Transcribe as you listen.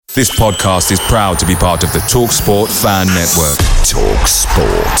This podcast is proud to be part of the TalkSport Fan Network.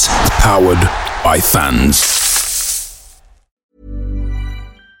 TalkSport. Powered by fans.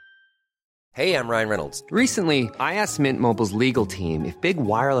 Hey, I'm Ryan Reynolds. Recently, I asked Mint Mobile's legal team if big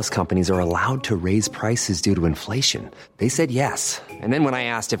wireless companies are allowed to raise prices due to inflation. They said yes. And then when I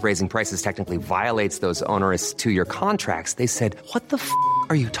asked if raising prices technically violates those onerous two-year contracts, they said, "What the f***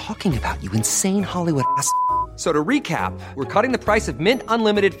 are you talking about, you insane Hollywood ass?" So to recap, we're cutting the price of Mint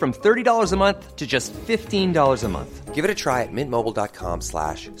Unlimited from $30 a month to just $15 a month. Give it a try at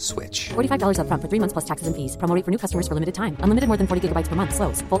mintmobile.com/switch. $45 up front for 3 months plus taxes and fees. Promo rate for new customers for limited time. Unlimited more than 40 gigabytes per month.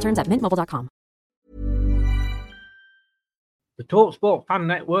 Slows full terms at mintmobile.com. The TalkSport Fan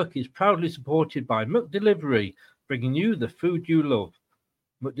Network is proudly supported by McDelivery, bringing you the food you love.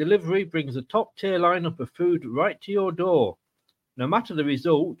 McDelivery brings a top-tier lineup of food right to your door. No matter the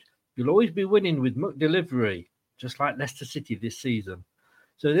result, you'll always be winning with McDelivery, just like Leicester City this season.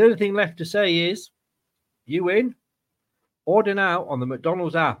 So the only thing left to say is, you win? Order now on the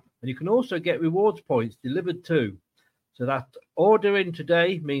McDonald's app, and you can also get rewards points delivered too. So that ordering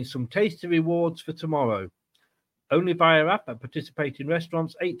today means some tasty rewards for tomorrow. Only via app at participating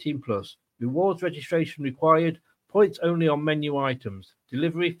restaurants, 18+. Rewards registration required. Points only on menu items.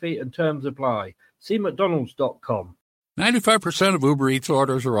 Delivery fee and terms apply. See mcdonalds.com. 95% of Uber Eats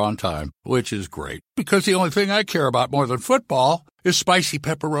orders are on time, which is great, because the only thing I care about more than football is spicy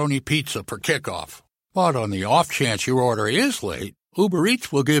pepperoni pizza for kickoff. But on the off chance your order is late, Uber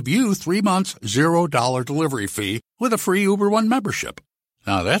Eats will give you 3 months $0 delivery fee with a free Uber One membership.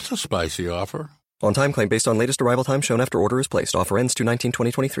 Now that's a spicy offer. On-time claim based on latest arrival time shown after order is placed. Offer ends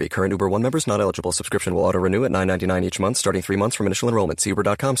 2/19/2023. Current Uber One members not eligible. Subscription will auto-renew at $9.99 each month, starting 3 months from initial enrollment. See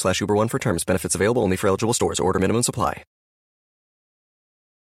uber.com/Uber One for terms. Benefits available only for eligible stores. Order minimums apply.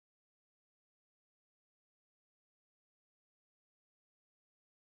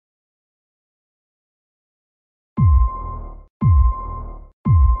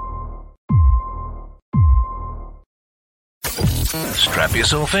 Strap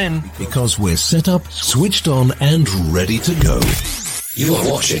yourself in, because we're set up, switched on, and ready to go. You are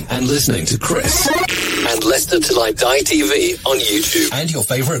watching and listening to Chris and Leicester Till I Die TV on YouTube and your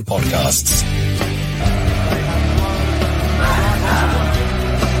favourite podcasts.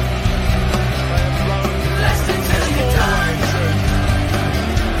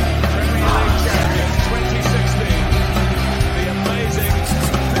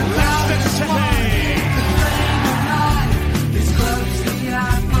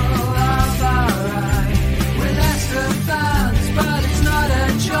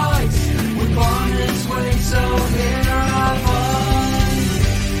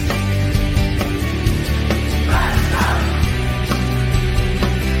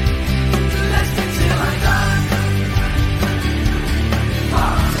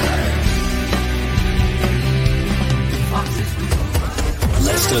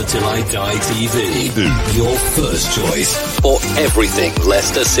 Leicester Till I Die TV, your first choice for everything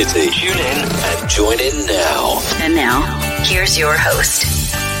Leicester City. Tune in and join in now. And now, here's your host.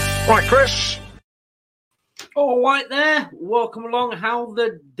 Right, Chris. All right there. Welcome along. How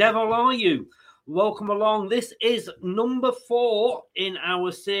the devil are you? Welcome along. This is number 4 in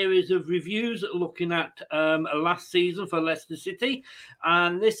our series of reviews looking at last season for Leicester City.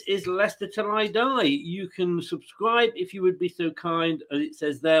 And this is Leicester Till I Die. You can subscribe if you would be so kind, as it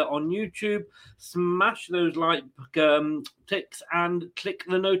says there on YouTube. Smash those like ticks and click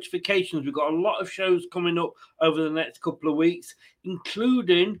the notifications. We've got a lot of shows coming up over the next couple of weeks,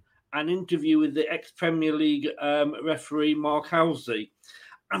 including an interview with the ex-Premier League referee Mark Halsey.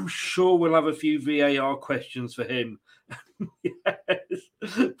 I'm sure we'll have a few VAR questions for him. Yes.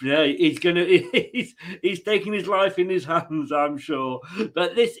 Yeah, he's taking his life in his hands, I'm sure.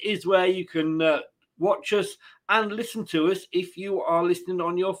 But this is where you can watch us and listen to us if you are listening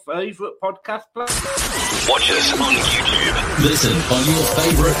on your favourite podcast platform. Watch us on YouTube. Listen on your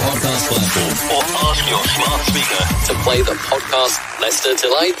favourite podcast platform. Or ask your smart speaker to play the podcast Leicester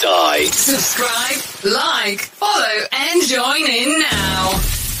Till I Die. Subscribe, like, follow, and join in now.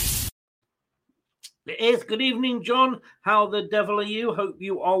 It is. Good evening, John. How the devil are you? Hope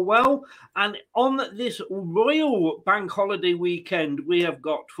you are well. And on this royal bank holiday weekend, we have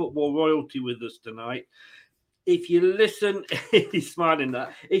got football royalty with us tonight. If you listen, he's smiling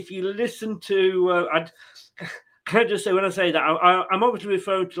that. If you listen to, can I just say, when I say that, I'm obviously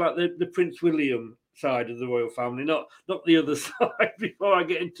referring to like the Prince William side of the royal family, not the other side, before I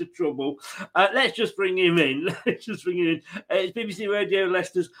get into trouble. Let's just bring him in. It's BBC Radio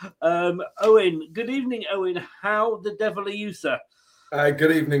Leicester's Owen. Good evening, Owen. How the devil are you, sir?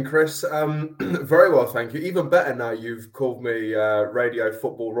 Good evening, Chris. Very well, thank you. Even better now you've called me radio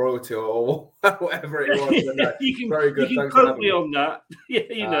football royalty or whatever it was. Very good. You can Thanks quote me on that. Yeah,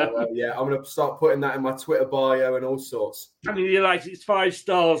 yeah, I'm going to start putting that in my Twitter bio and all sorts. I mean, you're like, it's 5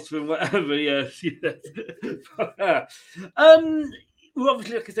 stars from whatever, yes. Well,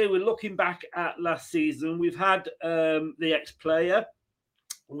 obviously, like I say, we're looking back at last season. We've had the ex-player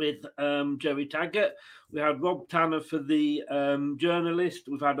with Jerry Taggart. We had Rob Tanner for the journalist.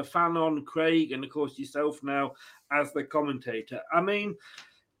 We've had a fan on, Craig, and of course yourself now as the commentator. I mean,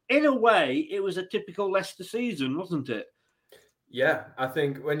 in a way, it was a typical Leicester season, wasn't it? Yeah, I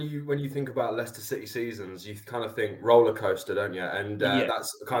think when you think about Leicester City seasons, you kind of think roller coaster, don't you? And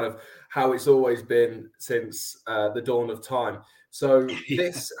that's kind of how it's always been since the dawn of time. So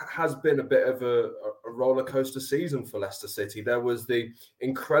this has been a bit of a roller coaster season for Leicester City. There was the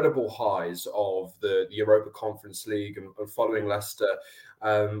incredible highs of the Europa Conference League and following Leicester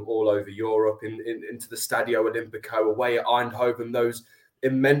all over Europe into the Stadio Olimpico, away at Eindhoven, those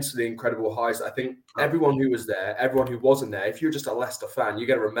immensely incredible highs. I think everyone who was there, everyone who wasn't there, if you're just a Leicester fan, you're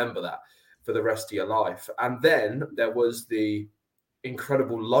going to remember that for the rest of your life. And then there was the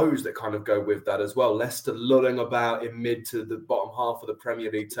incredible lows that kind of go with that as well. Leicester lulling about in mid to the bottom half of the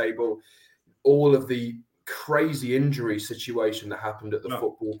Premier League table. All of the crazy injury situation that happened at the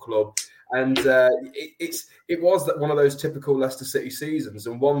football club. And it was that one of those typical Leicester City seasons,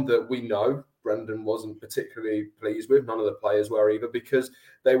 and one that we know Brendan wasn't particularly pleased with. None of the players were either, because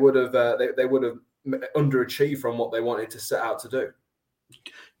they would have underachieved from what they wanted to set out to do.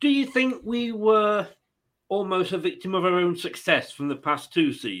 Do you think we were almost a victim of our own success from the past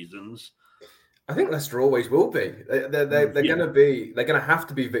 2 seasons? I think Leicester always will be. They're going to be. They're going to have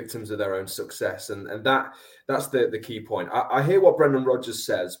to be victims of their own success, and that's the key point. I hear what Brendan Rodgers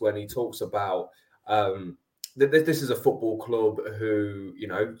says when he talks about this is a football club who,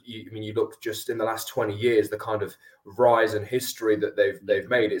 you look just in the last 20 years, the kind of rise in history that they've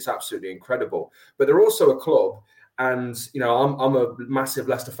made. It's absolutely incredible. But they're also a club. And, I'm a massive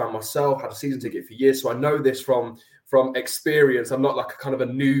Leicester fan myself, had a season ticket for years. So I know this from experience. I'm not like a kind of a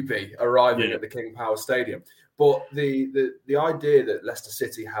newbie arriving at the King Power Stadium. But the idea that Leicester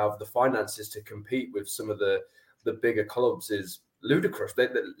City have the finances to compete with some of the bigger clubs is ludicrous.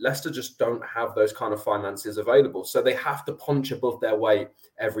 Leicester just don't have those kind of finances available. So they have to punch above their weight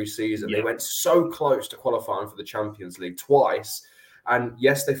every season. Yeah. They went so close to qualifying for the Champions League twice. And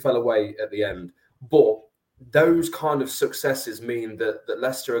yes, they fell away at the end. But those kind of successes mean that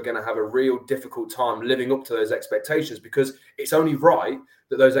Leicester are going to have a real difficult time living up to those expectations, because it's only right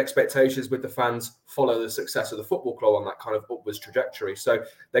that those expectations with the fans follow the success of the football club on that kind of upwards trajectory. So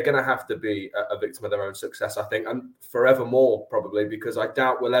they're going to have to be a victim of their own success, I think, and forevermore probably, because I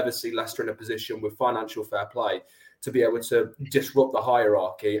doubt we'll ever see Leicester in a position with financial fair play to be able to disrupt the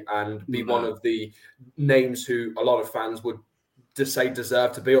hierarchy and be one of the names who a lot of fans would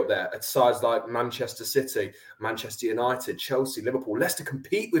deserve to be up there at sides like Manchester City, Manchester United, Chelsea, Liverpool. Leicester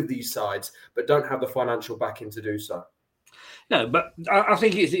compete with these sides, but don't have the financial backing to do so. No, but I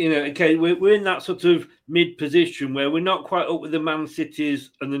think it's, okay, we're in that sort of mid position where we're not quite up with the Man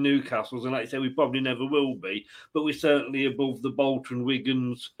Cities and the Newcastles, and like I say, we probably never will be, but we're certainly above the Bolton,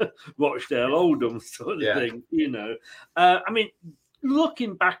 Wigans, Rochdale, Oldham sort of thing, I mean,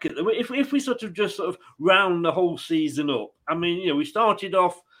 looking back at them, if we sort of round the whole season up, I mean, we started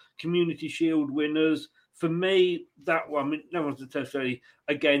off Community Shield winners. For me, that one, I mean, no one's necessarily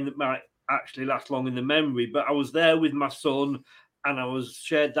a game that might actually last long in the memory, but I was there with my son and I was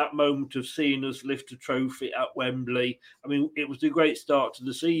shared that moment of seeing us lift a trophy at Wembley. I mean, it was a great start to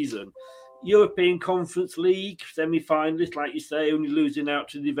the season. European Conference League semi-finalists, like you say, only losing out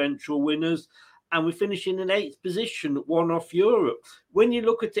to the eventual winners. And we're finishing in 8th position, one off Europe. When you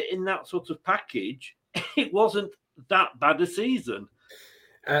look at it in that sort of package, it wasn't that bad a season.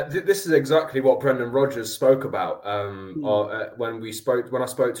 This is exactly what Brendan Rodgers spoke about when I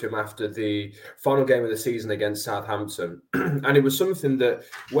spoke to him after the final game of the season against Southampton. And it was something that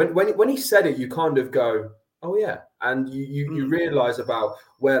when he said it, you kind of go, oh, yeah. And you realise about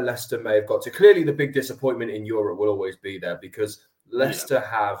where Leicester may have got to. Clearly, the big disappointment in Europe will always be there, because Leicester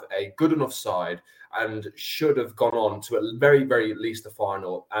have a good enough side and should have gone on to at very, very least the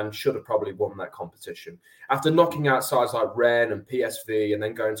final and should have probably won that competition. After knocking out sides like Rennes and PSV and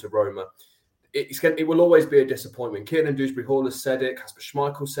then going to Roma, it will always be a disappointment. Kiernan Dewsbury-Hall has said it. Kasper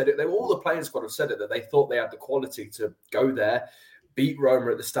Schmeichel said it. All the playing squad have said it, that they thought they had the quality to go there, beat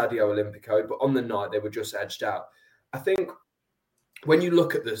Roma at the Stadio Olimpico, but on the night they were just edged out. I think when you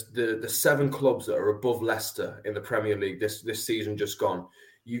look at the 7 clubs that are above Leicester in the Premier League this season just gone,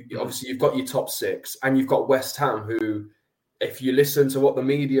 obviously you've got your top 6, and you've got West Ham, who if you listen to what the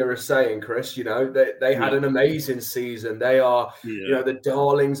media are saying, Chris, they had an amazing season. They are, the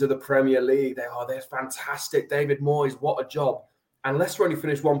darlings of the Premier League. They're fantastic. David Moyes, what a job. And Leicester only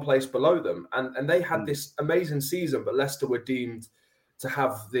finished one place below them. And they had this amazing season, but Leicester were deemed to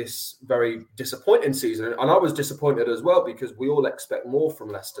have this very disappointing season. And I was disappointed as well, because we all expect more from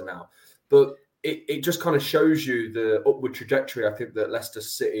Leicester now. But it just kind of shows you the upward trajectory, I think, that Leicester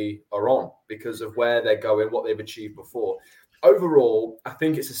City are on because of where they're going, what they've achieved before. Overall, I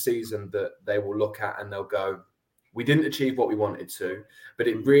think it's a season that they will look at and they'll go, we didn't achieve what we wanted to, but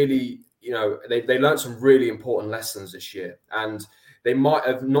it really, they learned some really important lessons this year. And they might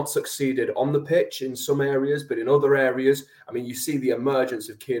have not succeeded on the pitch in some areas, but in other areas, I mean, you see the emergence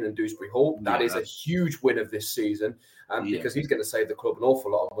of Kiernan Dewsbury-Hall. That is a huge win of this season, because he's going to save the club an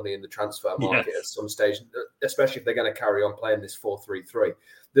awful lot of money in the transfer market at some stage, especially if they're going to carry on playing this 4-3-3.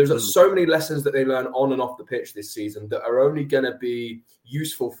 There's so many lessons that they learn on and off the pitch this season that are only going to be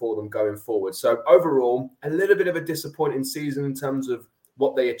useful for them going forward. So overall, a little bit of a disappointing season in terms of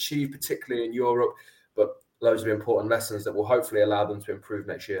what they achieved, particularly in Europe, but loads of important lessons that will hopefully allow them to improve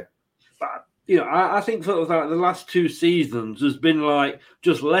next year. But, I think sort of like the last two seasons has been like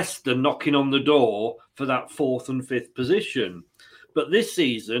just Leicester knocking on the door for that 4th and 5th position. But this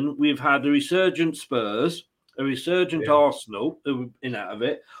season, we've had a resurgent Spurs, a resurgent Arsenal, who have been out of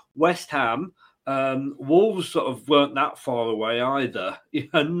it, West Ham, Wolves sort of weren't that far away either.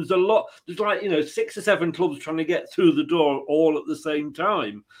 And there's like 6 or 7 clubs trying to get through the door all at the same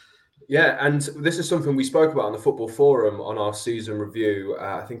time. Yeah, and this is something we spoke about on the Football Forum on our season review,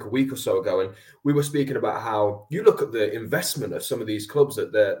 I think a week or so ago. And we were speaking about how you look at the investment of some of these clubs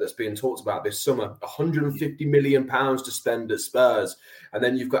that's being talked about this summer, £150 million to spend at Spurs. And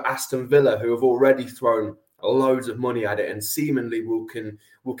then you've got Aston Villa, who have already thrown loads of money at it and seemingly will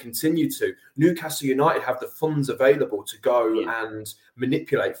continue to. Newcastle United have the funds available to go and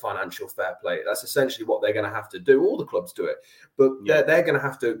manipulate financial fair play. That's essentially what they're going to have to do. All the clubs do it, but they're going to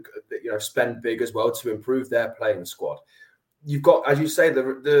have to spend big as well to improve their playing squad. You've got, as you say,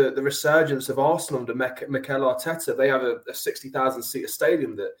 the resurgence of Arsenal under Mikel Arteta. They have a 60,000 seater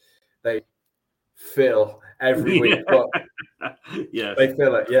stadium that they fill every week. But they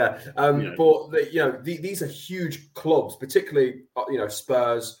fill it. But these are huge clubs, particularly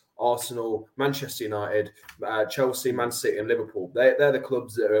Spurs, Arsenal, Manchester United, Chelsea, Man City, and Liverpool. They're the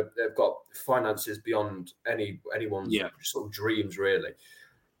clubs that have got finances beyond anyone's sort of dreams. Really,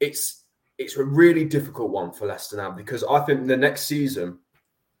 it's a really difficult one for Leicester now, because I think the next season,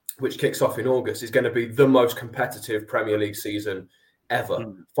 which kicks off in August, is going to be the most competitive Premier League season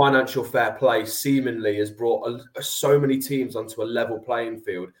ever. Financial fair play seemingly has brought so many teams onto a level playing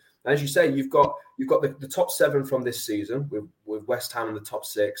field. And as you say, you've got the top 7 from this season with West Ham in the top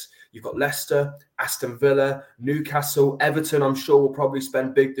 6. You've got Leicester, Aston Villa, Newcastle, Everton. I'm sure will probably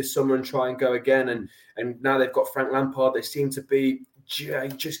spend big this summer and try and go again. And now they've got Frank Lampard. They seem to be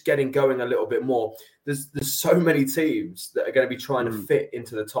just getting going a little bit more. There's so many teams that are going to be trying to fit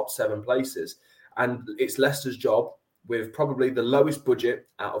into the top 7 places, and it's Leicester's job, with probably the lowest budget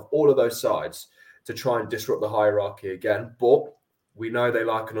out of all of those sides, to try and disrupt the hierarchy again. But we know they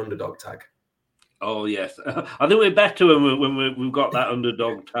like an underdog tag. Oh, yes. I think we're better when we've got that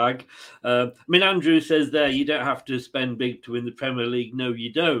underdog tag. Andrew says there, you don't have to spend big to win the Premier League. No,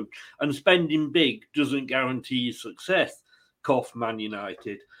 you don't. And spending big doesn't guarantee success. Cough, Man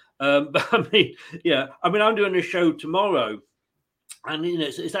United. But I'm doing a show tomorrow, and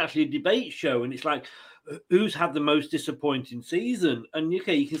it's actually a debate show, and it's like, who's had the most disappointing season? And you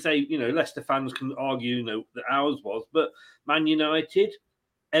can say, Leicester fans can argue, that ours was, but Man United,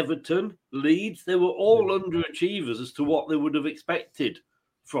 Everton, Leeds, they were all underachievers as to what they would have expected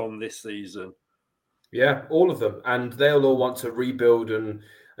from this season. Yeah, all of them, and they'll all want to rebuild and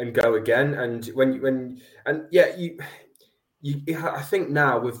go again. And I think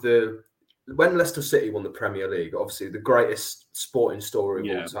now when Leicester City won the Premier League, obviously the greatest sporting story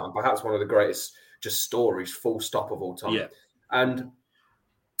of all time, perhaps one of the greatest just stories, full stop, of all time. Yeah. And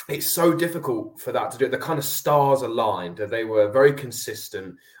it's so difficult for that to do. The kind of stars aligned. They were very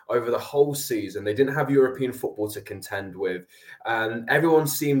consistent over the whole season. They didn't have European football to contend with. And everyone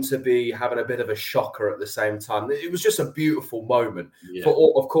seemed to be having a bit of a shocker at the same time. It was just a beautiful moment for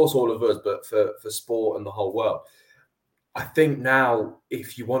all of us, but for sport and the whole world. I think now,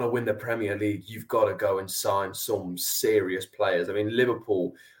 if you want to win the Premier League, you've got to go and sign some serious players. I mean,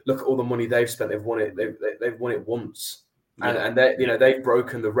 Liverpool, look at all the money they've spent. They've won it. They've won it once. And they, they've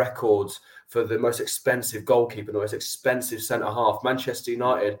broken the records for the most expensive goalkeeper, the most expensive centre half. Manchester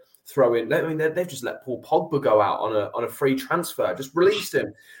United throw in. I mean, they've just let Paul Pogba go out on a free transfer, just released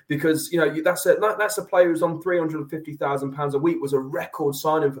him because that's a player who's on £350,000 a week, was a record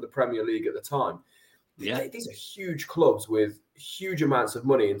signing for the Premier League at the time. Yeah, these are huge clubs with huge amounts of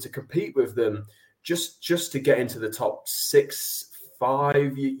money, and to compete with them just to get into the top 6,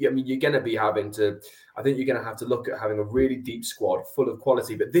 5. You're going to be having to. I think you're going to have to look at having a really deep squad full of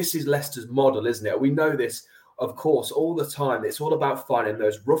quality. But this is Leicester's model, isn't it? We know this, of course, all the time. It's all about finding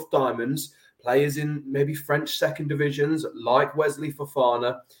those rough diamonds, players in maybe French second divisions like Wesley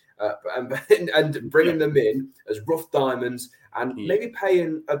Fofana, and bringing them in as rough diamonds and maybe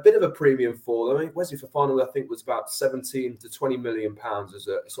paying a bit of a premium for them. I mean, Wesley Fofana, I think, was about 17 to 20 million pounds as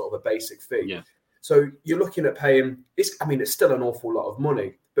a sort of a basic fee. Yeah. So you're looking at paying. It's still an awful lot of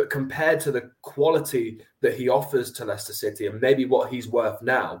money. But compared to the quality that he offers to Leicester City and maybe what he's worth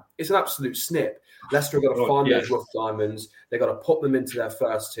now, it's an absolute snip. Leicester have got to find those rough diamonds. They've got to put them into their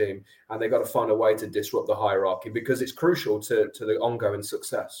first team, and they've got to find a way to disrupt the hierarchy because it's crucial to the ongoing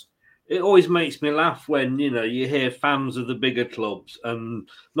success. It always makes me laugh when, you hear fans of the bigger clubs, and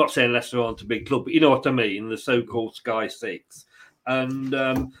not saying Leicester aren't a big club, but you know what I mean, the so-called Sky Six. And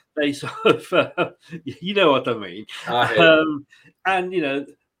they sort of, you know what I mean.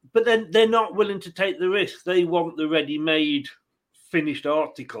 But then they're not willing to take the risk. They want the ready-made, finished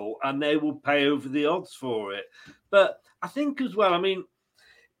article, and they will pay over the odds for it. But I think as well,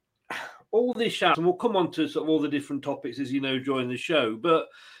 all this shout, and we'll come on to sort of all the different topics, as you know, during the show, but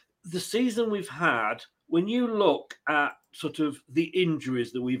the season we've had, when you look at sort of the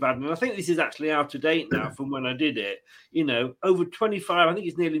injuries that we've had, and I think this is actually out of date now from when I did it, over 25, I think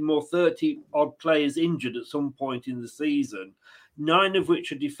it's nearly more 30-odd players injured at some point in the season, 9 of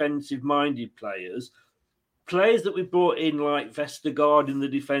which are defensive-minded players that we brought in like Vestergaard in the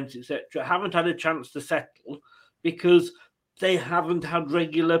defence, etc., haven't had a chance to settle because they haven't had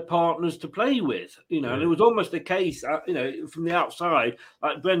regular partners to play with, and it was almost a case, from the outside,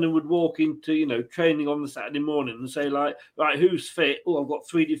 like Brendan would walk into, training on the Saturday morning and say like, right, who's fit? Oh, I've got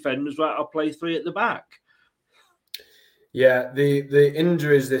 3 defenders, right, I'll play 3 at the back. Yeah, the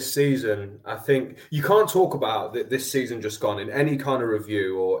injuries this season, I think you can't talk about this season just gone in any kind of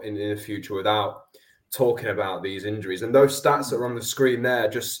review or in the future without talking about these injuries. And those stats that are on the screen there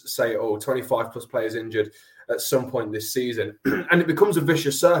just say, 25 plus players injured at some point this season. And it becomes a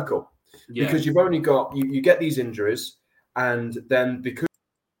vicious circle because you've only got, you get these injuries, and then because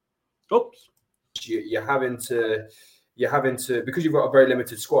you're having to, because you've got a very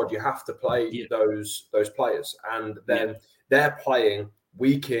limited squad, you have to play those players. And then they're playing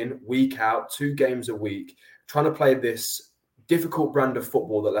week in, week out, 2 games a week, trying to play this difficult brand of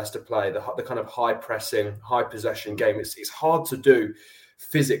football that Leicester play, the kind of high pressing, high possession game. It's hard to do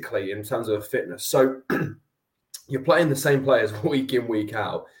physically in terms of fitness. So you're playing the same players week in, week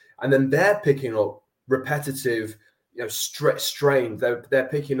out, and then they're picking up repetitive, strain. They're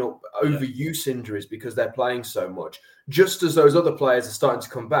picking up overuse injuries because they're playing so much, just as those other players are starting to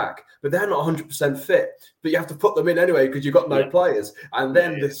come back, but they're not 100% fit. But you have to put them in anyway because you've got no players. And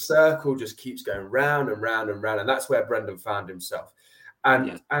then the circle just keeps going round and round and round. And that's where Brendan found himself.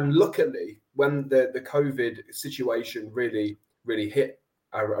 And luckily, when the COVID situation really, really hit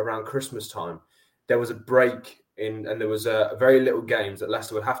around Christmas time, there was a break and there was a very little games that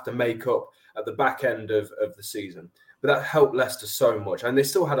Leicester would have to make up at the back end of the season. But that helped Leicester so much. And they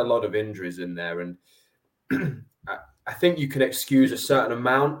still had a lot of injuries in there. And I think you can excuse a certain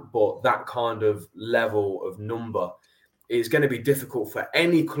amount, but that kind of level of number is going to be difficult for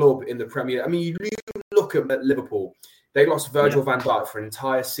any club in the Premier League. You look at Liverpool. They lost Virgil van Dijk for an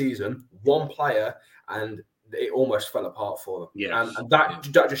entire season, 1 player, and it almost fell apart for them. And that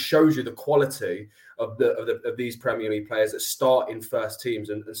just shows you the quality of these Premier League players that start in first teams,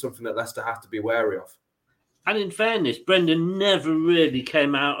 and something that Leicester have to be wary of. And in fairness, Brendan never really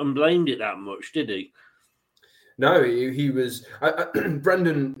came out and blamed it that much, did he? No, he was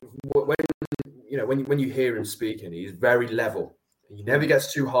Brendan. When you hear him speaking, he's very level. He never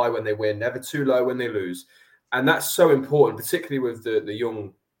gets too high when they win, never too low when they lose, and that's so important, particularly with the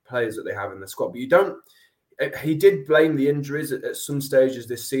young players that they have in the squad. But you don't. He did blame the injuries at some stages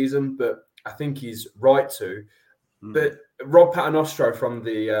this season, but I think he's right to. But Rob Paternostro from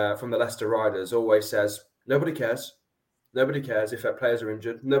the Leicester Riders always says, nobody cares. Nobody cares if our players are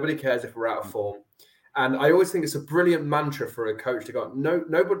injured. Nobody cares if we're out of form. And I always think it's a brilliant mantra for a coach to go, no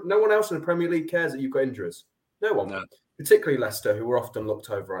one else in the Premier League cares that you've got injuries. No one. No. Particularly Leicester, who were often looked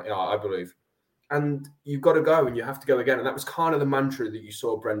over, I believe. And you've got to go, and you have to go again. And that was kind of the mantra that you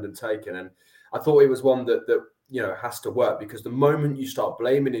saw Brendan taking. And I thought it was one that has to work, because the moment you start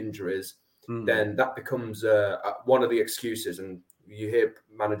blaming injuries, then that becomes one of the excuses. And you hear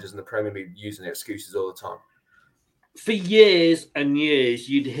managers in the Premier League using excuses all the time. For years and years,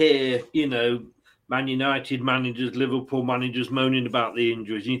 you'd hear, Man United managers, Liverpool managers moaning about the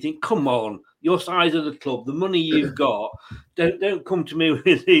injuries. And you think, come on, your size of the club, the money you've got, don't come to me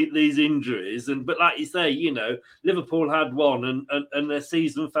with these injuries. But like you say, Liverpool had one and their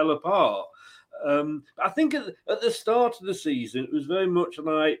season fell apart. I think at the start of the season, it was very much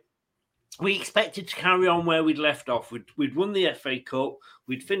like we expected to carry on where we'd left off. We'd won the FA Cup,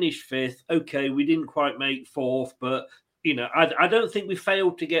 we'd finished 5th. Okay, we didn't quite make 4th, but I don't think we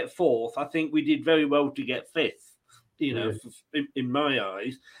failed to get 4th. I think we did very well to get 5th, in my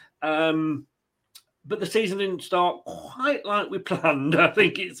eyes. But the season didn't start quite like we planned, I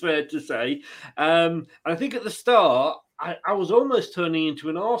think it's fair to say. And I think at the start, I was almost turning into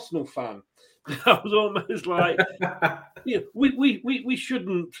an Arsenal fan. I was almost like, we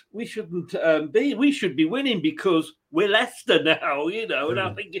shouldn't be. We should be winning because we're Leicester now, And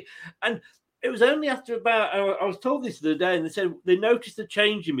I think, and it was only after I was told this the other day, and they said they noticed a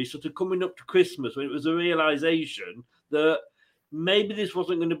change in me, sort of coming up to Christmas, when it was a realization that maybe this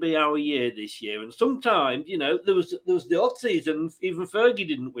wasn't going to be our year this year. And sometimes, there was the odd season, even Fergie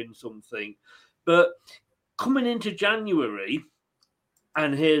didn't win something, but coming into January.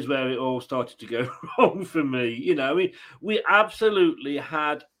 And here's where it all started to go wrong for me. We absolutely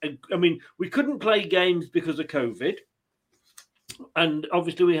had we couldn't play games because of COVID. And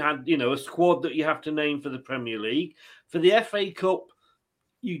obviously we had, a squad that you have to name for the Premier League. For the FA Cup,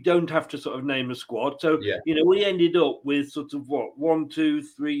 you don't have to sort of name a squad. So, we ended up with sort of 1, 2,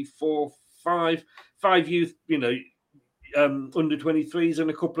 3, 4, 5 youth, under 23s and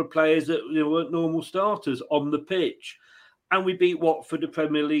a couple of players that weren't normal starters on the pitch. And we beat Watford, the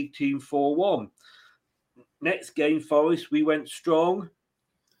Premier League team, 4-1. Next game, Forest, we went strong.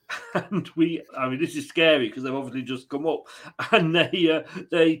 And this is scary because they've obviously just come up. And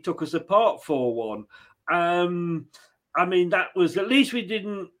they took us apart 4-1. That was, at least we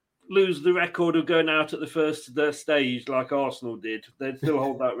didn't lose the record of going out at the first stage like Arsenal did. They'd still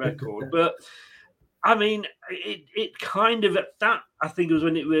hold that record. But, it kind of, that I think was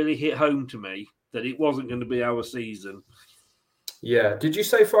when it really hit home to me that it wasn't going to be our season. Yeah. Did you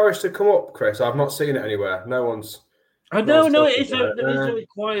say Forest had come up, Chris? I've not seen it anywhere. No one's. No, it's very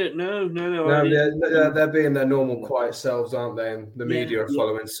quiet. No. They're being their normal quiet selves, aren't they? And the media are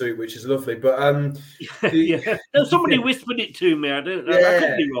following suit, which is lovely. But somebody whispered it to me. I don't know. I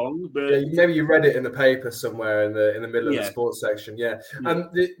could be wrong, but maybe you read it in the paper somewhere in the middle of the sports section. Yeah.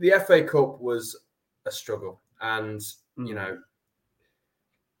 The FA Cup was a struggle, and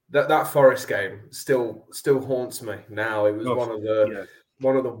That Forest game still haunts me now. It was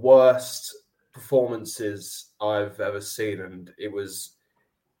one of the worst performances I've ever seen, and it was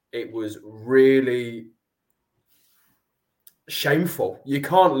really shameful. You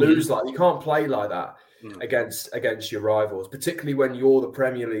can't lose you can't play like that against your rivals, particularly when you're the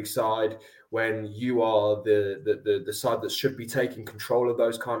Premier League side, when you are the side that should be taking control of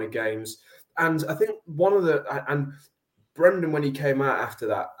those kind of games. And I think Brendan, when he came out after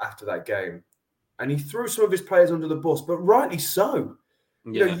that game, and he threw some of his players under the bus, but rightly so.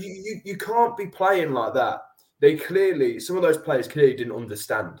 You can't be playing like that. Some of those players clearly didn't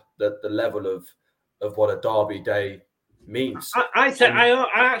understand the level of what a derby day means. I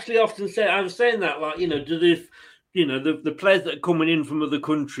actually often say, I was saying that, do this, the players that are coming in from other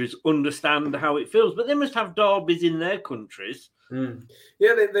countries understand how it feels, but they must have derbies in their countries.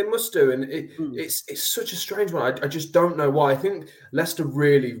 Yeah, they must do, and it's such a strange one. I just don't know why. I think Leicester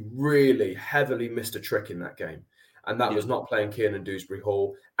really, really heavily missed a trick in that game, and that was not playing Kiernan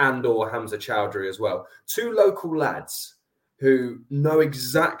Dewsbury-Hall and/or Hamza Chowdhury as well. Two local lads who know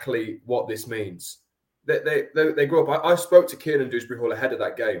exactly what this means. They grew up. I spoke to Kiernan Dewsbury-Hall ahead of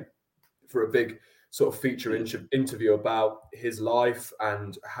that game for a big sort of feature interview about his life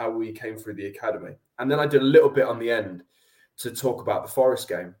and how we came through the academy, and then I did a little bit on the end to talk about the Forest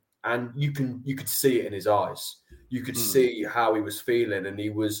game, and you could see it in his eyes. You could see how he was feeling, and he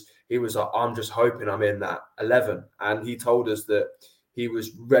was like, I'm just hoping I'm in that 11. And he told us that he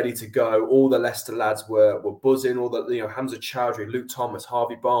was ready to go. All the Leicester lads were buzzing. All the Hamza Chowdhury, Luke Thomas,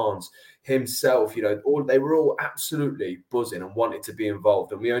 Harvey Barnes, himself. They were all absolutely buzzing and wanted to be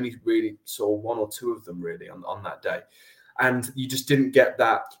involved. And we only really saw one or two of them really on that day. And you just didn't get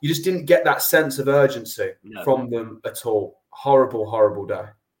that. You just didn't get that sense of urgency from them at all. Horrible, horrible day.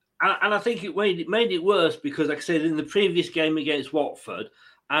 And I think it made it worse because, like I said, in the previous game against Watford,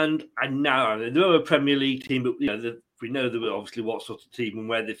 and now they were a Premier League team, but We know they were obviously what sort of team and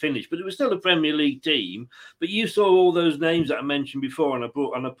where they finished, but it was still a Premier League team. But you saw all those names that I mentioned before, and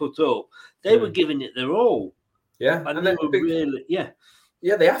I put up. They were giving it their all. Yeah, and they were really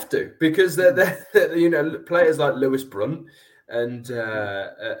Yeah, they have to, because they're players like Lewis Brunt and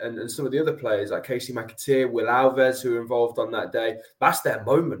some of the other players like Casey McAteer, Will Alves, who were involved on that day. That's their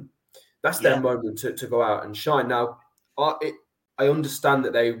moment. That's their moment to go out and shine. Now, I understand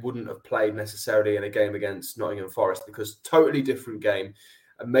that they wouldn't have played necessarily in a game against Nottingham Forest, because totally different game,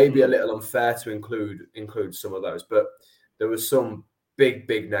 and maybe a little unfair to include some of those. But there was some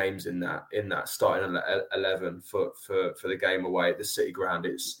big names in that starting 11 for the game away at the City Ground.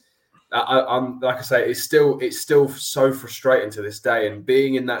 I'm like I say, it's still so frustrating to this day. And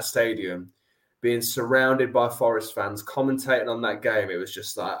being in that stadium, being surrounded by Forest fans, commentating on that game, it was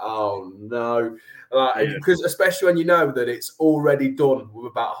just like, oh no, because especially when you know that it's already done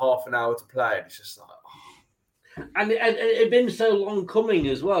with about half an hour to play, and it's just like. And it had been so long coming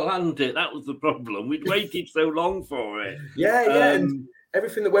as well, hadn't it? That was the problem. We'd waited so long for it. And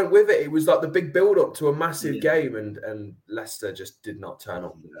everything that went with it. It was like the big build-up to a massive game, and Leicester just did not turn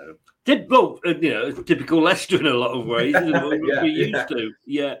up. Typical Leicester in a lot of ways, isn't it? What we used to.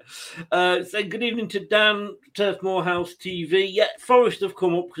 Yeah. So good evening to Dan, Turf Moorhouse TV. Yeah, Forest have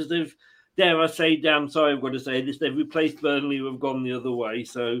come up because they've, dare I say, Dan, sorry, I've got to say this, they've replaced Burnley, who have gone the other way.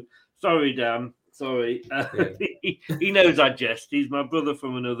 So, sorry, Dan. Sorry. He knows I jest. He's my brother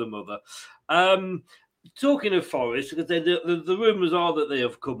from another mother. Talking of Forest, because the rumours are that they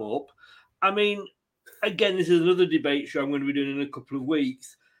have come up. I mean, again, this is another debate show I'm going to be doing in a couple of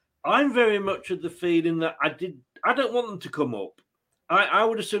weeks. I'm very much of the feeling that I don't want them to come up. I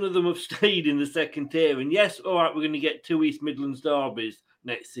would have sooner them have stayed in the second tier. And yes, all right, we're going to get 2 East Midlands derbies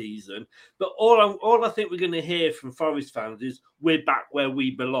next season. But all I think we're going to hear from Forest fans is we're back where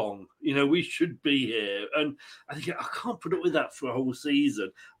we belong. We should be here. And I think I can't put up with that for a whole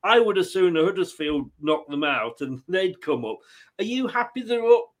season. I would have sooner Huddersfield knocked them out and they'd come up. Are you happy they're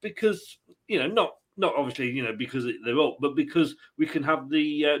up because, not obviously, because they're up, but because we can have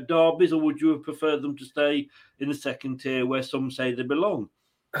the derbies, or would you have preferred them to stay in the second tier where some say they belong?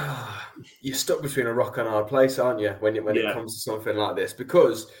 You're stuck between a rock and a hard place, aren't you, when it comes to something like this?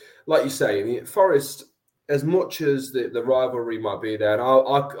 Because, like you say, Forest, as much as the rivalry might be there, and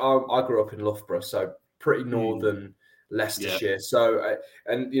I grew up in Loughborough, so pretty northern Leicestershire. So,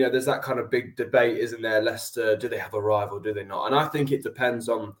 there's that kind of big debate, isn't there? Leicester, do they have a rival? Do they not? And I think it depends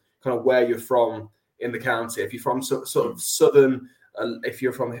on kind of where you're from in the county. If you're from sort of southern, if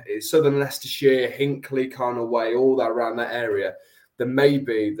you're from southern Leicestershire, Hinckley kind of way, all that around that area, then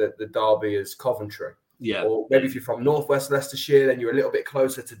maybe the derby is Coventry. Yeah. Or maybe if you're from northwest Leicestershire, then you're a little bit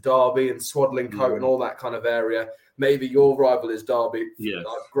closer to Derby and Swadlincote and all that kind of area. Maybe your rival is Derby. Yeah.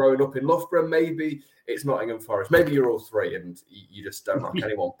 Like growing up in Loughborough, maybe it's Nottingham Forest. Maybe you're all three and you just don't like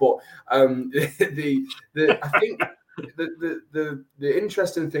anyone. But I think the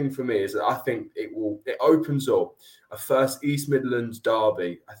interesting thing for me is that I think it opens up a first East Midlands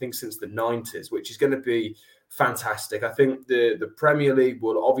derby, I think since the 90s, which is going to be fantastic. I think the Premier League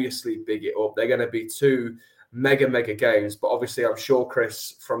will obviously big it up. They're going to be 2 mega games, but obviously I'm sure,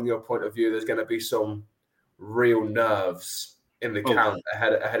 Chris, from your point of view, there's going to be some real nerves in the camp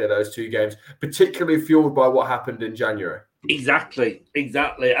ahead of those 2 games, particularly fueled by what happened in January. Exactly.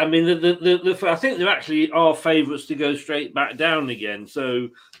 I mean, I think they're actually our favourites to go straight back down again. So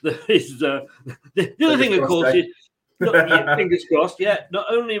there is the other thing, of course, is fingers crossed. Yeah, not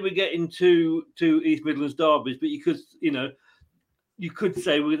only are we getting two East Midlands derbies, but you could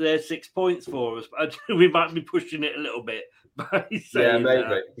say we're there 6 points for us. But we might be pushing it a little bit by saying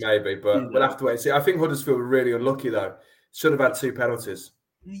maybe, but we'll have to wait and see. I think Huddersfield were really unlucky though. Should have had 2 penalties.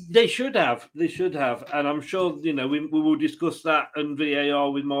 They should have, and I'm sure we will discuss that and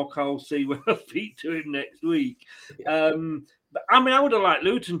VAR with Mark Halsey when I speak to him next week. But I mean, I would have liked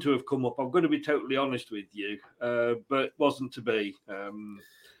Luton to have come up. I'm going to be totally honest with you, but it wasn't to be.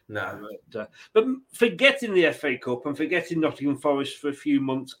 No. But forgetting the FA Cup and forgetting Nottingham Forest for a few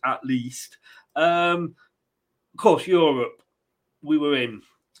months at least. Of course, Europe. We were in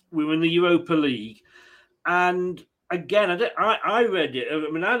the Europa League, and again, I read it. I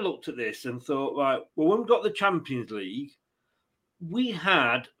mean, I looked at this and thought, right, well, when we got the Champions League, we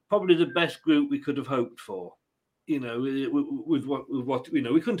had probably the best group we could have hoped for. With what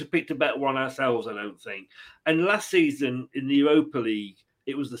we couldn't have picked a better one ourselves, I don't think. And last season in the Europa League,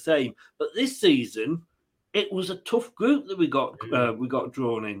 it was the same. But this season, it was a tough group that we got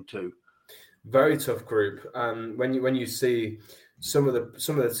drawn into. Very tough group. When you see some of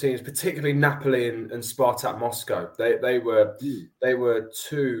the teams, particularly Napoli and Spartak Moscow, they were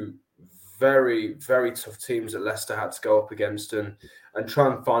 2 very, very tough teams that Leicester had to go up against and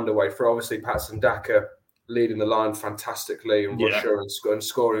try and find a way through. Obviously, Patson Daka leading the line fantastically, and Russia and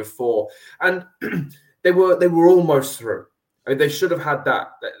scoring 4. And they were almost through. I mean, they should have had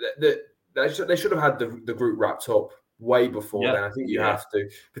that. They should have had the group wrapped up way before then. I think you have to,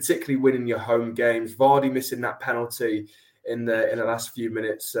 particularly winning your home games. Vardy missing that penalty in the last few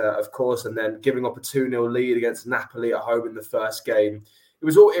minutes, of course, and then giving up a 2-0 lead against Napoli at home in the first game. It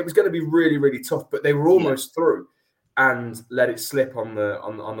was going to be really, really tough, but they were almost through and let it slip on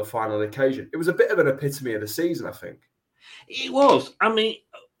the final occasion. It was a bit of an epitome of the season, I think. It was. I mean,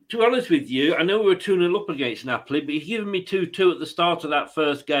 to be honest with you, I know we were 2-0 up against Napoli, but if you'd given me 2-2 at the start of that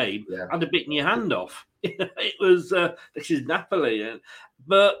first game, I'd have bitten your hand off. It was, this is Napoli.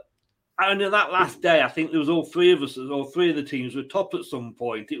 But I know that last day, I think there was all three of us, all three of the teams were top at some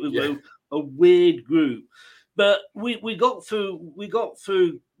point. It was a weird group. But we got through.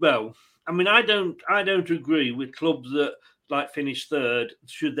 Well, I mean, I don't agree with clubs that like finish third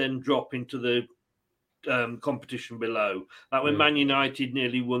should then drop into the competition below. Like when Man United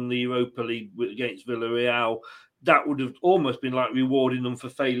nearly won the Europa League against Villarreal, that would have almost been like rewarding them for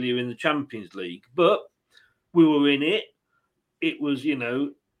failure in the Champions League. But we were in it. It was,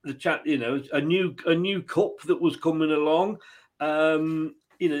 a new cup that was coming along.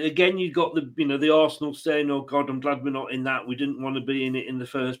 Again, you got the Arsenal saying, "Oh God, I'm glad we're not in that. We didn't want to be in it in the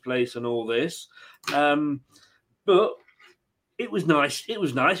first place," and all this. But it was nice. It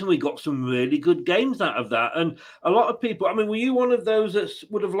was nice, and we got some really good games out of that. And a lot of people. I mean, were you one of those that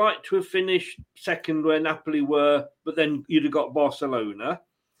would have liked to have finished second where Napoli were, but then you'd have got Barcelona,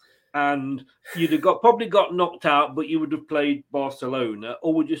 and you'd have probably got knocked out, but you would have played Barcelona,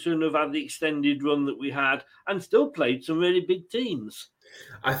 or would you sooner have had the extended run that we had and still played some really big teams?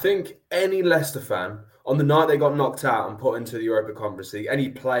 I think any Leicester fan, on the night they got knocked out and put into the Europa Conference League, any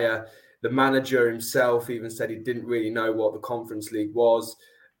player, the manager himself even said he didn't really know what the Conference League was.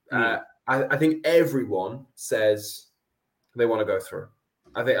 I think everyone says they want to go through.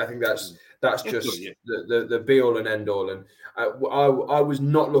 I think that's just the be all and end all. And I was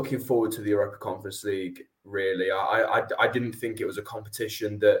not looking forward to the Europa Conference League, really. I didn't think it was a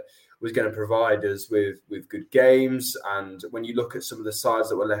competition that was going to provide us with good games. And when you look at some of the sides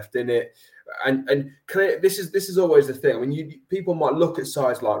that were left in it, and this is always the thing. I mean, people might look at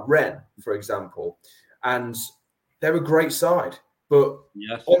sides like Rennes, for example, and they're a great side, but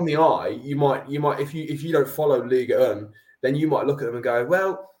on the eye, you might if you don't follow Ligue 1, then you might look at them and go,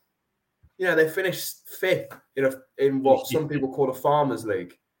 well, they finished 5th in what some people call a farmers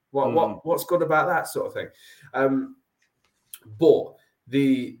league. What's good about that sort of thing? But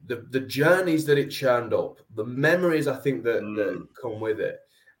the journeys that it churned up, the memories I think that come with it,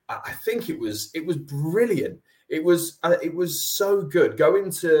 I think it was brilliant. It was so good. Going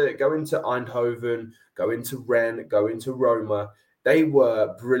to Eindhoven, going to Rennes, going to Roma. They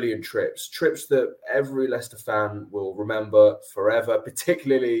were brilliant trips that every Leicester fan will remember forever,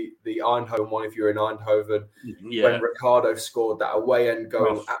 particularly the Eindhoven one if you're in Eindhoven, when Ricardo scored that away end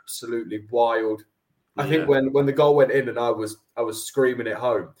going absolutely wild. I think when the goal went in and I was screaming at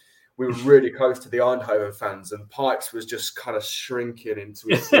home, we were really close to the Eindhoven fans, and Pikes was just kind of shrinking into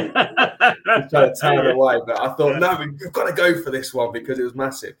his seat, trying to turn away. But I thought, no, we've got to go for this one because it was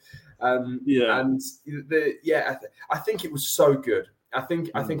massive. I think it was so good. I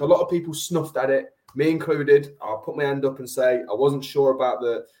think a lot of people snuffed at it, me included. I'll put my hand up and say I wasn't sure about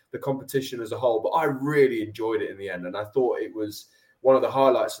the competition as a whole, but I really enjoyed it in the end, and I thought it was one of the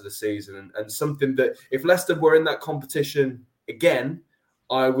highlights of the season, and something that if Leicester were in that competition again,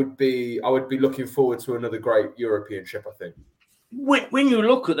 I would be looking forward to another great European trip, I think. When you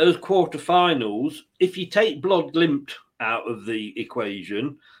look at those quarterfinals, if you take Blod-Glimt out of the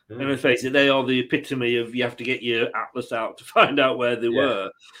equation, and let's face it, they are the epitome of you have to get your atlas out to find out where they were.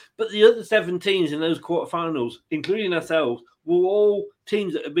 But the other 7 teams in those quarterfinals, including ourselves, were all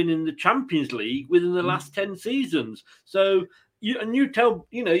teams that have been in the Champions League within the last 10 seasons. So you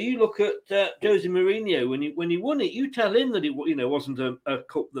look at Jose Mourinho when he won it. You tell him that it wasn't a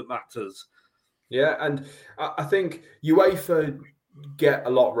cup that matters. Yeah, and I think UEFA get a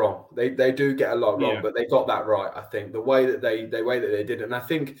lot wrong. They do get a lot wrong, but they got that right. I think the way that they did it, and I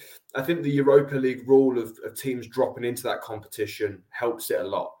think the Europa League rule of teams dropping into that competition helps it a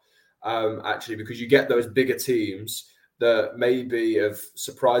lot. Actually, because you get those bigger teams that maybe have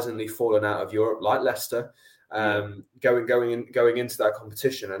surprisingly fallen out of Europe, like Leicester. Going into that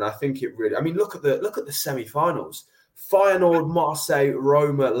competition, and I think it really. I mean, look at the semi-finals: Feyenoord, Marseille,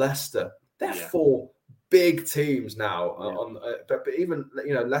 Roma, Leicester. They're 4 big teams now. But even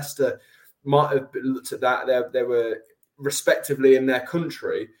Leicester might have looked at that. They were respectively in their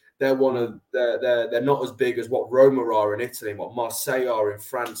country. They're they're not as big as what Roma are in Italy, and what Marseille are in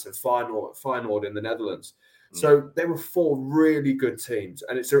France, and Feyenoord in the Netherlands. So they were 4 really good teams,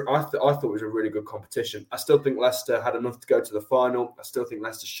 and I thought it was a really good competition. I still think Leicester had enough to go to the final. I still think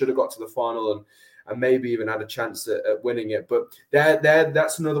Leicester should have got to the final and maybe even had a chance at winning it. But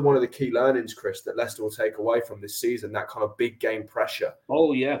that's another one of the key learnings, Chris, that Leicester will take away from this season, that kind of big game pressure.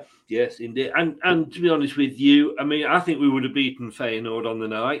 Oh, yeah. Yes, indeed. And to be honest with you, I mean, I think we would have beaten Feyenoord on the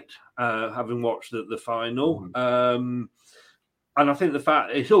night, having watched the final. And I think the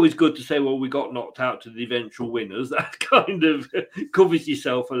fact it's always good to say, well, we got knocked out to the eventual winners. That kind of covers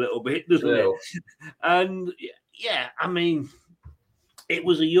yourself a little bit, doesn't it? And yeah, I mean, it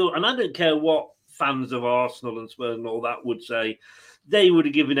was and I don't care what fans of Arsenal and Spurs and all that would say. They would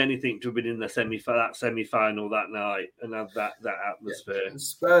have given anything to have been in the semi-final that night and have that atmosphere. Yeah.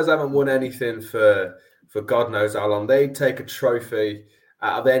 Spurs haven't won anything for God knows how long. They'd take a trophy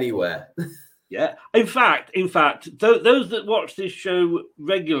out of anywhere. Yeah. In fact, those that watch this show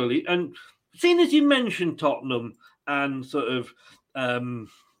regularly, and seeing as you mentioned Tottenham and sort of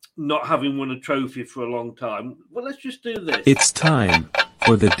not having won a trophy for a long time, well, let's just do this. It's time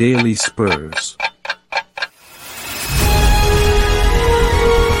for the Daily Spurs.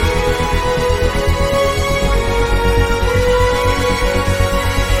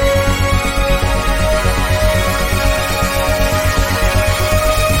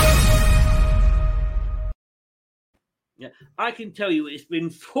 Yeah, I can tell you it's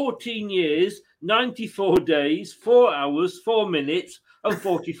been 14 years, 94 days, 4 hours, 4 minutes, and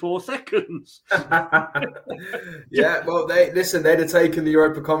 44 seconds. Yeah, well, they'd have taken the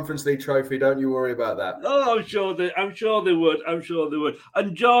Europa Conference League trophy. Don't you worry about that. Oh, I'm sure they would.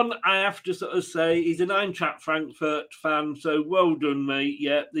 And John, I have to sort of say, he's an Eintracht Frankfurt fan, so well done, mate.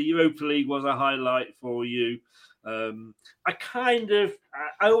 Yeah, the Europa League was a highlight for you. I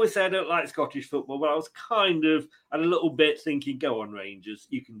always say I don't like Scottish football, but I was kind of a little bit thinking, go on Rangers,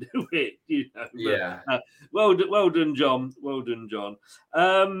 you can do it, you know. Yeah. But, well done, John. Well done, John.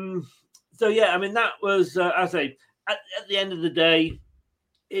 So yeah, I mean that was, I say, at the end of the day,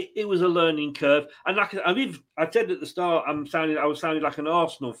 it was a learning curve, and like I said at the start, I was sounding like an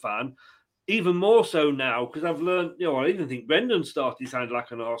Arsenal fan. Even more so now, because I've learned, I even think Brendan started sounding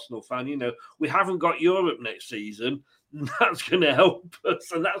like an Arsenal fan. We haven't got Europe next season. That's going to help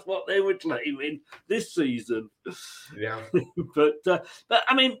us. And that's what they were claiming this season. Yeah. But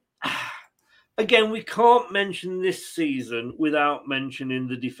I mean, again, we can't mention this season without mentioning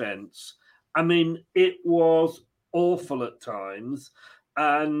the defence. I mean, it was awful at times.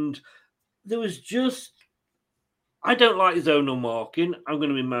 And there was just... I don't like zonal marking. I'm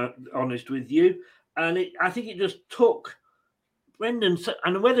going to be honest with you. And I think it just took Brendan,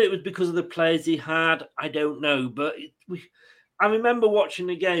 and whether it was because of the players he had, I don't know. But I remember watching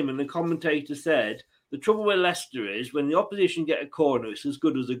the game and the commentator said, the trouble with Leicester is when the opposition get a corner, it's as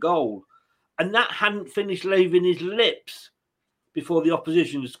good as a goal. And that hadn't finished leaving his lips before the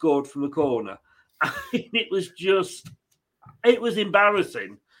opposition had scored from a corner. I mean, it was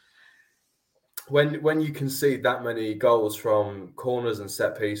embarrassing. When you concede that many goals from corners and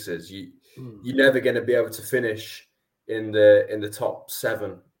set pieces, you're never going to be able to finish in the top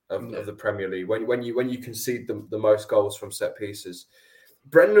 7 of the Premier League. When you concede the most goals from set pieces,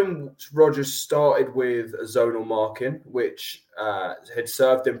 Brendan Rodgers started with a zonal marking, which had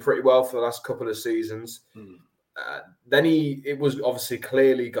served him pretty well for the last couple of seasons. Then it was obviously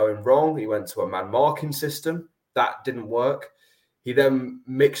clearly going wrong. He went to a man marking system that didn't work. He then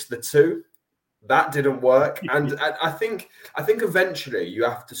mixed the two. That didn't work, and I think eventually you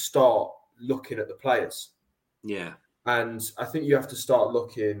have to start looking at the players. Yeah, and I think you have to start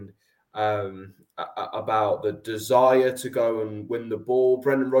looking about the desire to go and win the ball.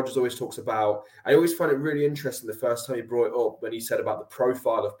 Brendan Rodgers always talks about. I always find it really interesting the first time he brought it up when he said about the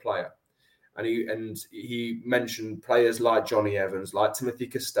profile of player, and he mentioned players like Johnny Evans, like Timothy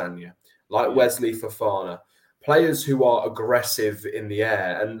Castagne, like Wesley Fofana. Players who are aggressive in the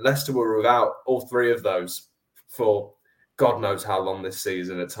air, and Leicester were without all 3 of those for God knows how long this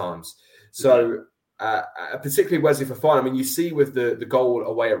season at times. So, particularly Wesley Fofana, I mean, you see with the goal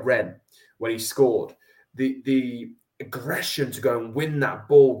away at Rennes when he scored, the aggression to go and win that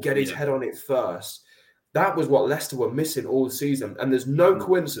ball, get his head on it first. That was what Leicester were missing all season. And there's no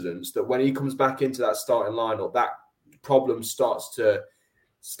coincidence that when he comes back into that starting lineup, that problem starts to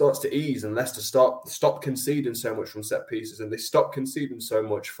ease, and Leicester stop conceding so much from set pieces, and they stop conceding so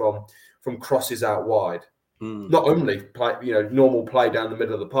much from crosses out wide. Not only normal play down the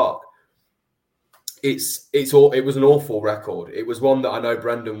middle of the park. It was an awful record. It was one that I know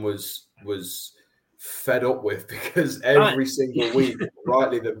Brendan was fed up with, because every single week,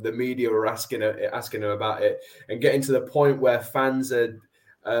 rightly, the media are asking him about it, and getting to the point where fans are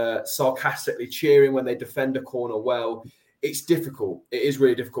sarcastically cheering when they defend a corner well. It's difficult. It is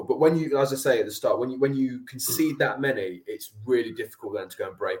really difficult. But when you, as I say at the start, when you concede that many, it's really difficult then to go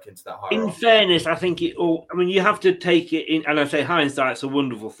and break into that hierarchy. In fairness, I think you have to take it in, and I say hindsight's a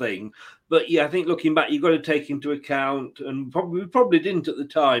wonderful thing, but yeah, I think looking back, you've got to take into account, and we probably didn't at the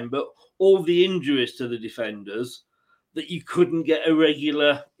time, but all the injuries to the defenders, that you couldn't get a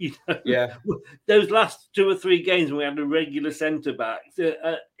regular, those last 2 or 3 games when we had a regular centre back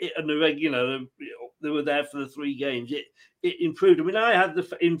and a regular, they were there for the 3 games. It improved. I mean, I had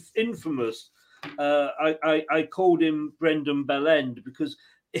the infamous. I called him Brendan Bellend because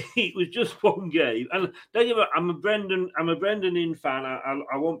it was just one game. And don't get me wrong, I'm a Brendan in fan.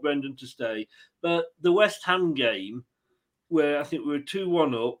 I want Brendan to stay. But the West Ham game, where I think we were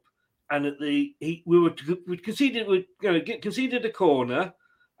 2-1 up, and we conceded a corner,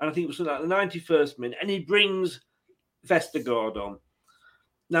 and I think it was like the 91st minute, and he brings Vestergaard on.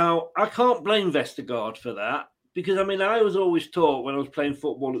 Now, I can't blame Vestergaard for that, because, I mean, I was always taught when I was playing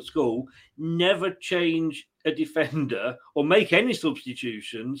football at school, never change a defender or make any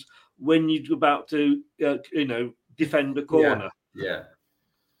substitutions when you're about to, defend a corner.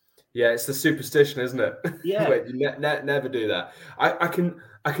 Yeah, it's the superstition, isn't it? Yeah. Wait, you never do that. I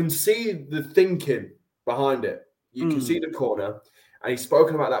can see the thinking behind it. You can see the corner, and he's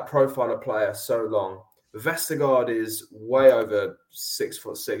spoken about that profile of player so long. Vestergaard is way over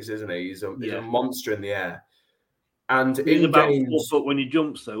 6'6", isn't he? He's a monster in the air. And he's in about games, 4 foot when he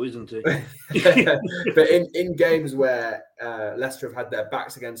jumps, though, isn't he? But in games where Leicester have had their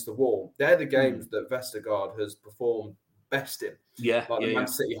backs against the wall, they're the games that Vestergaard has performed best in. Like the Man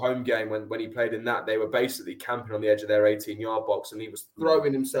City home game, when he played in that, they were basically camping on the edge of their 18-yard box, and he was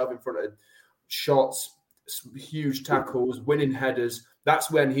throwing himself in front of shots, huge tackles, winning headers. That's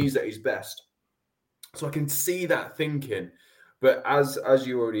when he's at his best. So I can see that thinking. But as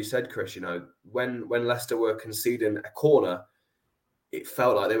you already said, Chris, when Leicester were conceding a corner, it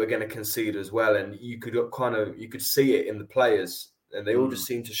felt like they were going to concede as well, and you could see it in the players, and they all just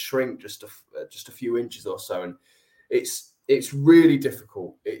seemed to shrink just a few inches or so, and it's really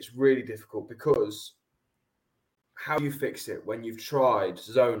difficult. It's really difficult because how you fix it when you've tried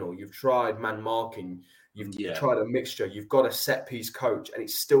zonal, you've tried man marking, you've tried a mixture, you've got a set piece coach, and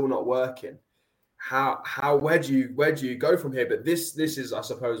it's still not working. Where do you go from here? But this is, I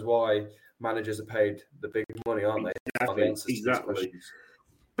suppose, why managers are paid the big money, aren't they? Exactly.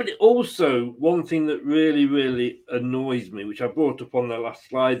 But also, one thing that really, really annoys me, which I brought up on the last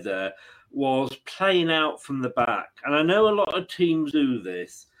slide there, was playing out from the back. And I know a lot of teams do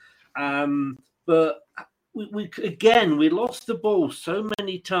this, but we lost the ball so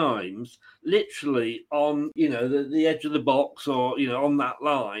many times, literally on the edge of the box or on that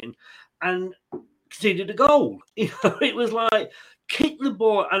line, and conceded a goal. It was like, kick the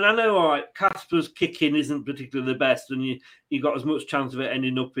ball. And I know, all right, Kasper's kicking isn't particularly the best, and you got as much chance of it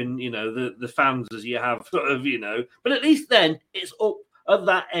ending up in the fans as you have, sort of, but at least then it's up at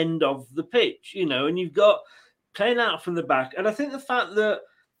that end of the pitch, and you've got playing out from the back. And I think the fact that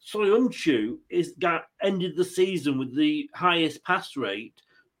Soyuncu ended the season with the highest pass rate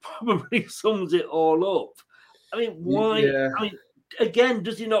probably sums it all up. I mean, why? Yeah. I mean, again,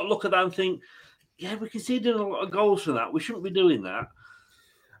 does he not look at that and think, yeah, we conceded a lot of goals for that. We shouldn't be doing that.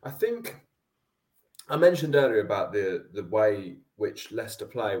 I think I mentioned earlier about the way which Leicester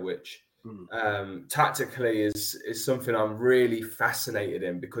play, which tactically is something I'm really fascinated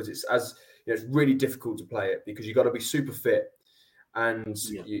in, because it's really difficult to play it, because you've got to be super fit and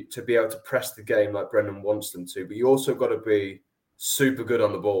to be able to press the game like Brendan wants them to. But you also got to be super good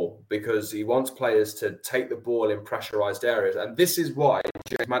on the ball, because he wants players to take the ball in pressurized areas. And this is why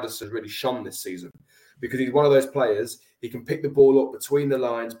James Maddison really shone this season, because he's one of those players. He can pick the ball up between the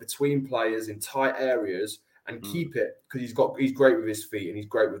lines, between players in tight areas, and keep it, because he's great with his feet, and he's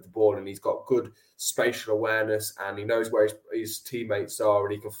great with the ball, and he's got good spatial awareness, and he knows where his teammates are,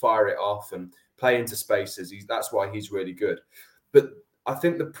 and he can fire it off and play into spaces. That's why he's really good. But I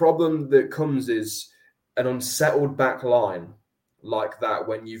think the problem that comes is an unsettled back line like that,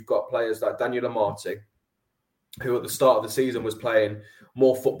 when you've got players like Daniel Amati, who at the start of the season was playing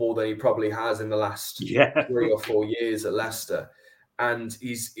more football than he probably has in the last 3 or 4 years at Leicester, and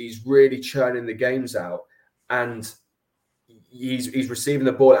he's really churning the games out, and he's receiving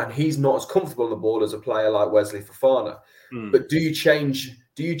the ball, and he's not as comfortable on the ball as a player like Wesley Fofana. But do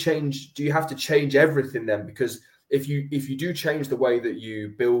you have to change everything then? Because if you do change the way that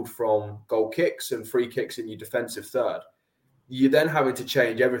you build from goal kicks and free kicks in your defensive third, you're then having to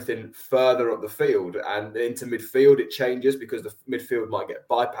change everything further up the field, and into midfield it changes because the midfield might get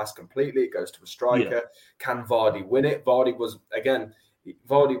bypassed completely. It goes to a striker. Yeah. Can Vardy win it? Vardy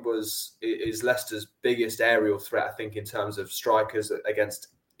is Leicester's biggest aerial threat, I think, in terms of strikers against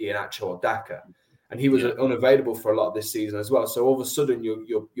Iheanacho or Daka, and he was unavailable for a lot of this season as well. So all of a sudden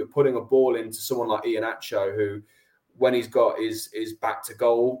you're putting a ball into someone like Iheanacho, who, when he's got his back to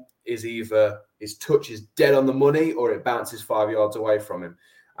goal, is either his touch is dead on the money or it bounces 5 yards away from him.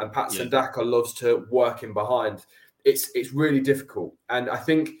 And Patson Daka loves to work in behind. It's really difficult. And I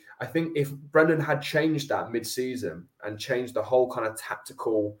think if Brendan had changed that mid-season and changed the whole kind of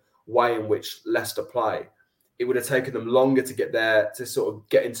tactical way in which Leicester play, it would have taken them longer to get there, to sort of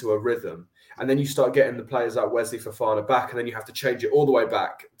get into a rhythm. And then you start getting the players like Wesley Fofana back, and then you have to change it all the way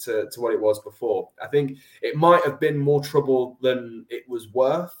back to what it was before. I think it might have been more trouble than it was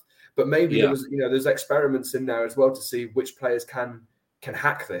worth. But maybe there was, there's experiments in there as well to see which players can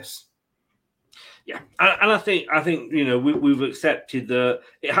hack this. Yeah, and I think we've accepted that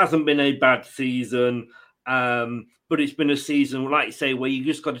it hasn't been a bad season, but it's been a season, like you say, where you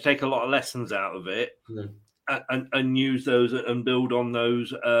just got to take a lot of lessons out of it and use those and build on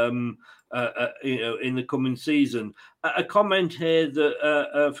those, in the coming season. A comment here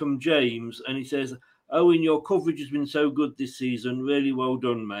that from James, and he says, Owen, your coverage has been so good this season. Really well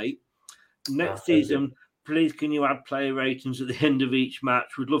done, mate. Next season, please can you add player ratings at the end of each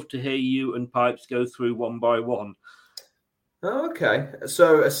match? We'd love to hear you and Pipes go through one by one. Oh, okay.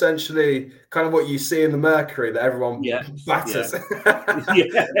 So essentially, kind of what you see in the Mercury that everyone batters.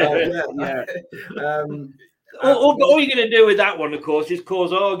 All you're going to do with that one, of course, is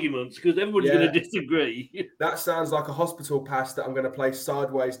cause arguments because everyone's going to disagree. That sounds like a hospital pass that I'm going to play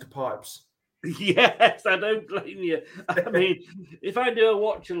sideways to Pipes. Yes, I don't blame you. I mean, if I do a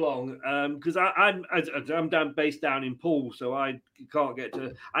watch along, because I'm based down in Poole, so I can't get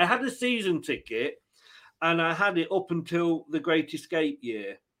to. I had a season ticket, and I had it up until the Great Escape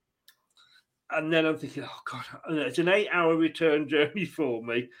year, and then I'm thinking, oh God, it's an 8-hour return journey for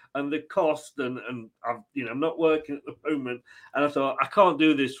me, and the cost, and I'm not working at the moment, and I thought I can't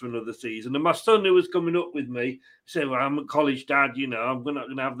do this for another season. And my son, who was coming up with me, said, "Well, I'm a college dad, I'm not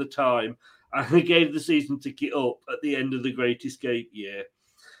going to have the time." And I gave the season ticket up at the end of the Great Escape year.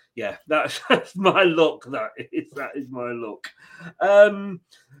 Yeah, that's my luck. That is my luck.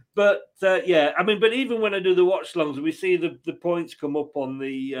 But even when I do the watch longs, we see the points come up on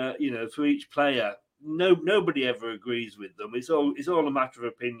the for each player. Nobody ever agrees with them. It's all a matter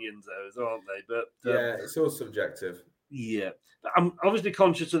of opinions, those, aren't they? But it's all subjective. Yeah, I'm obviously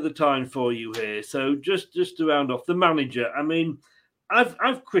conscious of the time for you here. So just to round off, the manager. I mean,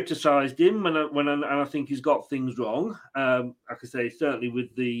 I've criticised him and I think he's got things wrong. Like I say, certainly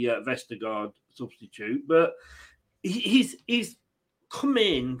with the Vestergaard substitute, but he's come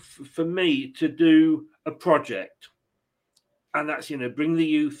in for me to do a project, and that's bring the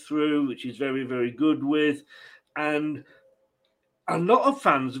youth through, which he's very, very good with, and a lot of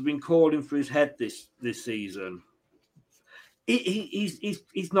fans have been calling for his head this season.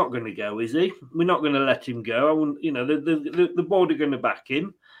 He's not going to go, is he? We're not going to let him go. The board are going to back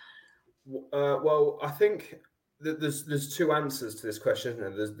him. Well, I think that there's two answers to this question.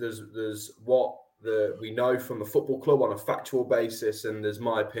 There's what we know from a football club on a factual basis, and there's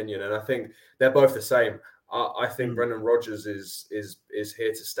my opinion, and I think they're both the same. I think Brendan Rodgers is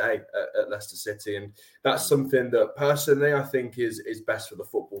here to stay at Leicester City, and that's something that personally I think is best for the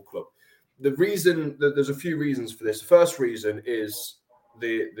football club. The reason that there's a few reasons for this. The first reason is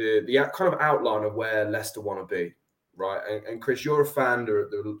the kind of outline of where Leicester want to be, right? And Chris, you're a fan. There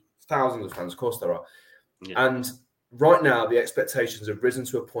are thousands of fans, of course there are. Yeah. And right now, the expectations have risen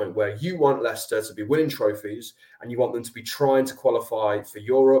to a point where you want Leicester to be winning trophies and you want them to be trying to qualify for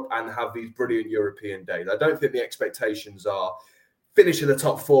Europe and have these brilliant European days. I don't think the expectations are finish in the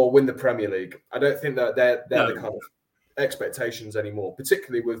top 4, win the Premier League. I don't think that they're the kind of expectations anymore,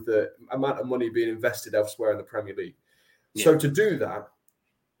 particularly with the amount of money being invested elsewhere in the Premier League. Yeah. So to do that,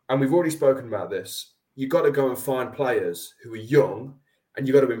 and we've already spoken about this, you've got to go and find players who are young and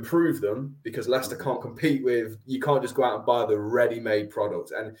you've got to improve them, because Leicester can't compete with, you can't just go out and buy the ready-made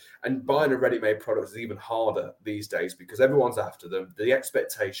product. And buying a ready-made product is even harder these days because everyone's after them. The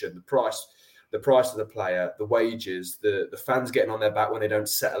expectation, the price of the player, the wages, the fans getting on their back when they don't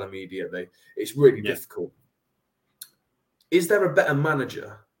settle immediately. It's really difficult. Is there a better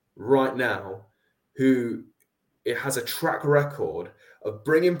manager right now who has a track record of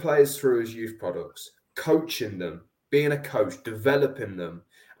bringing players through as youth products, coaching them, being a coach, developing them,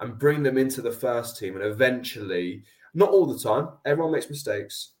 and bring them into the first team, and eventually, not all the time, everyone makes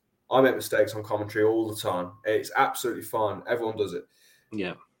mistakes. I make mistakes on commentary all the time. It's absolutely fine. Everyone does it.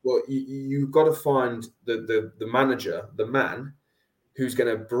 Yeah. Well, you've got to find the manager, the man, who's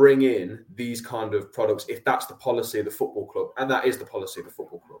going to bring in these kind of products if that's the policy of the football club. And that is the policy of the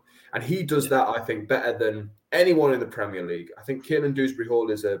football club. And he does that, I think, better than anyone in the Premier League. I think Kiernan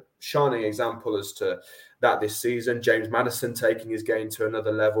Dewsbury-Hall is a shining example as to that this season. James Maddison taking his game to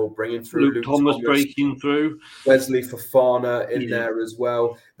another level, bringing through Luke Thomas breaking through. Wesley Fofana in there as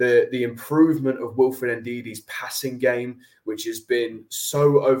well. The improvement of Wilfred Ndidi's passing game, which has been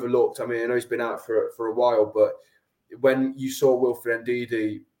so overlooked. I mean, I know he's been out for a while, but when you saw Wilfred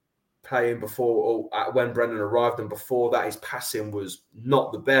Ndidi playing before, or when Brendan arrived, and before that, his passing was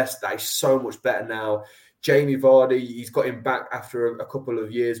not the best. That is so much better now. Jamie Vardy, he's got him back after a couple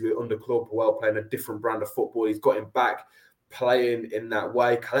of years under Club Puel playing a different brand of football. He's got him back playing in that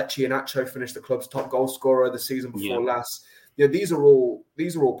way. Kelechi Iheanacho finished the club's top goal scorer the season before last. Yeah, these are all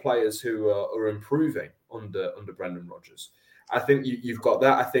players who are improving under Brendan Rodgers. I think you've got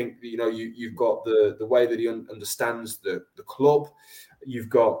that. I think you've got the way that he understands the club. You've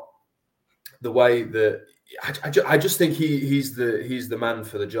got the way that I just think he's the man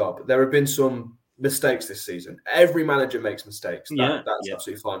for the job. There have been some mistakes this season. Every manager makes mistakes. That's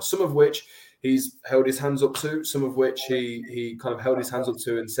absolutely fine. Some of which he's held his hands up to. Some of which he kind of held his hands up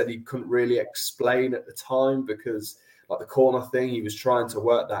to and said he couldn't really explain at the time because, like the corner thing, he was trying to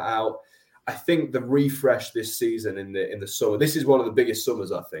work that out. I think the refresh this season in the summer, this is one of the biggest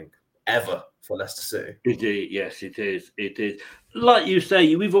summers, I think, ever for Leicester City. Indeed, yes, it is. It is. Like you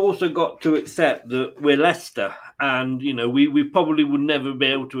say, we've also got to accept that we're Leicester, and we probably would never be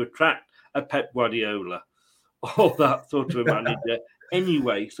able to attract a Pep Guardiola or that sort of manager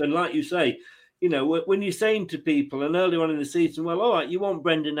anyway. So, like you say, when you're saying to people, and earlier on in the season, well, all right, you want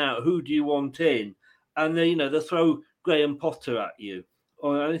Brendan out, who do you want in? And they throw Graham Potter at you,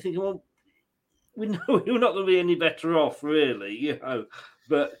 and I think, well, we know we're not going to be any better off, really,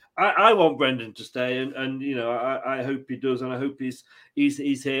 But I want Brendan to stay, and I hope he does, and I hope he's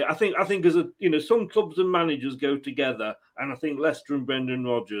here. I think as some clubs and managers go together, and I think Leicester and Brendan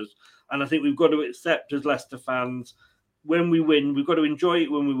Rodgers, and I think we've got to accept as Leicester fans, when we win, we've got to enjoy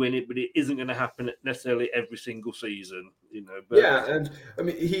it when we win it, but it isn't going to happen necessarily every single season, But... Yeah, and I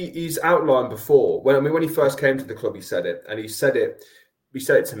mean he's outlined before when he first came to the club, he said it, and he said it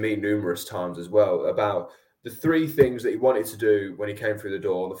to me numerous times as well about the three things that he wanted to do when he came through the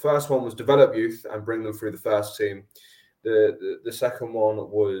door. The first one was develop youth and bring them through the first team. The second one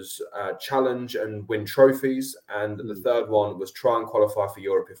was challenge and win trophies. And the third one was try and qualify for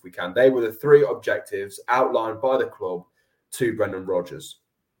Europe if we can. They were the three objectives outlined by the club to Brendan Rodgers.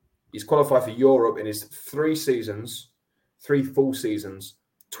 He's qualified for Europe in his 3 full seasons,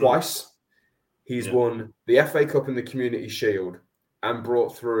 twice. He's won the FA Cup and the Community Shield and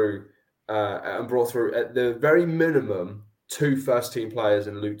brought through at the very minimum 2 first-team players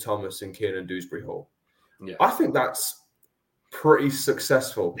in Luke Thomas and Kiernan Dewsbury-Hall. Yeah. I think that's pretty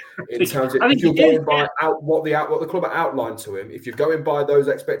successful in terms of if you're going by what the club outlined to him. If you're going by those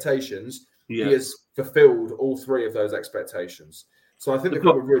expectations, he has fulfilled all 3 of those expectations. So I think the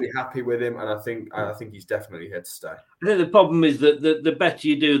club are really happy with him, and I think he's definitely here to stay. I think the problem is that the better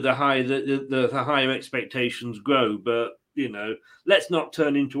you do, the higher the higher expectations grow. But let's not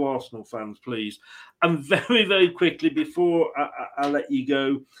turn into Arsenal fans, please. And very, very quickly before I let you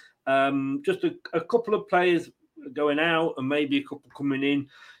go, just a couple of players going out and maybe a couple coming in.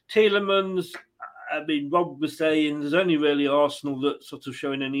 Tielemans, I mean, Rob was saying there's only really Arsenal that's sort of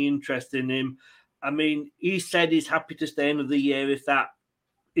showing any interest in him. I mean, he said he's happy to stay another year if that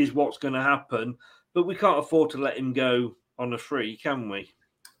is what's going to happen, but we can't afford to let him go on a free, can we?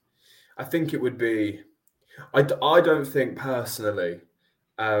 I think it would be... I don't think personally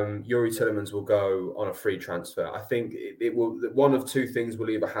Youri Tielemans will go on a free transfer. I think it will. One of 2 things will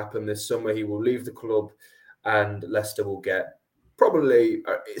either happen this summer. He will leave the club and Leicester will get probably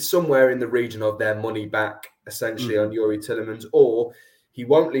somewhere in the region of their money back, essentially, on Youri Tielemans, or he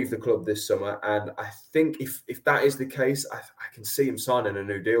won't leave the club this summer. And I think if that is the case, I can see him signing a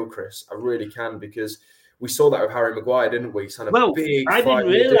new deal, Chris. I really can, because we saw that with Harry Maguire, didn't we? I didn't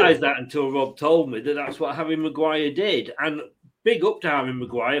realise that until Rob told me that that's what Harry Maguire did. And big up to Harry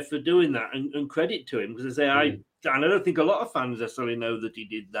Maguire for doing that, and credit to him. Because I don't think a lot of fans necessarily know that he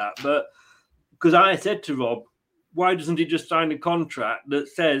did that. But because I said to Rob, why doesn't he just sign a contract that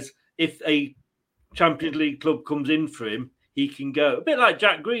says if a Champions League club comes in for him, he can go? A bit like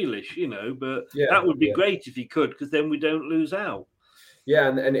Jack Grealish, but that would be great if he could, because then we don't lose out. Yeah,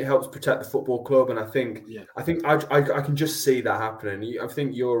 and it helps protect the football club, and I think I can just see that happening. I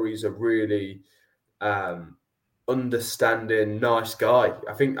think Youri's a really understanding, nice guy.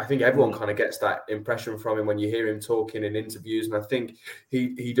 I think everyone kind of gets that impression from him when you hear him talking in interviews, and I think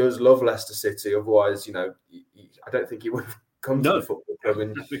he does love Leicester City. Otherwise, I don't think he would have come to the football club,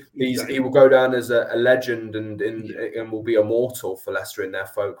 and he will go down as a legend and will be immortal for Leicester in their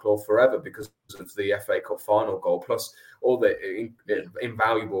folklore forever because of the FA Cup final goal, plus all the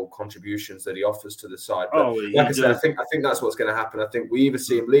invaluable contributions that he offers to the side. But like I said, I think that's what's going to happen. I think we either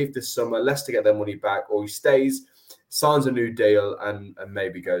see him leave this summer, Leicester get their money back, or he stays, signs a new deal, and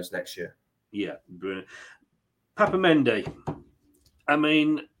maybe goes next year. Yeah, brilliant. Papa Mendy. I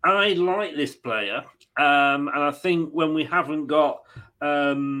mean, I like this player, and I think when we haven't got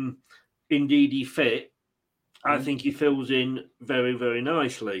Ndidi fit, I think he fills in very, very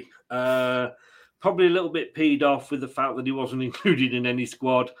nicely. Probably a little bit peed off with the fact that he wasn't included in any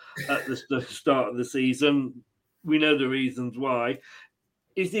squad at the start of the season. We know the reasons why.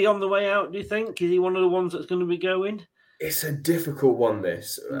 Is he on the way out, do you think? Is he one of the ones that's going to be going? It's a difficult one,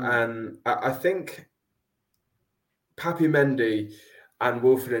 this. And I think Papi Mendy and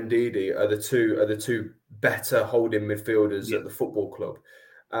Wilfred Ndidi are the two better holding midfielders at the football club.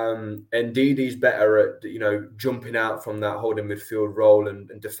 Ndidi's better at jumping out from that holding midfield role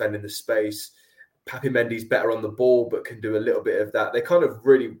and defending the space. Papi Mendy's better on the ball, but can do a little bit of that. They kind of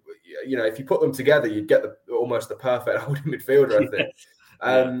really, if you put them together, you'd get almost the perfect holding midfielder, I think.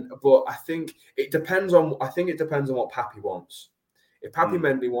 But I think it depends on what Papi wants. If Papi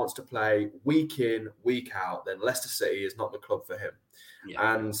Mendy wants to play week in, week out, then Leicester City is not the club for him.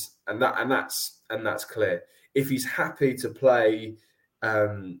 Yeah. And that's clear. If he's happy to play,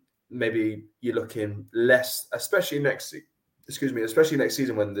 maybe you're looking less, especially next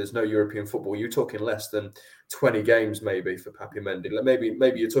season when there's no European football. You're talking less than 20 games maybe for Papi Mendy.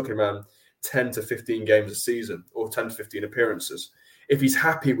 Maybe you're talking around 10 to 15 games a season, or 10 to 15 appearances. If he's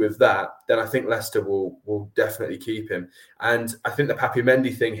happy with that, then I think Leicester will definitely keep him. And I think the Papi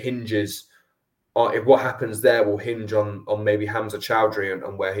Mendy thing hinges on, if what happens there will hinge on maybe Hamza Chowdhury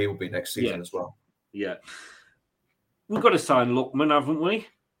and where he will be next season as well. Yeah. We've got to sign Lookman, haven't we?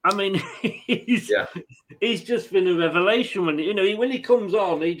 I mean, he's just been a revelation when he comes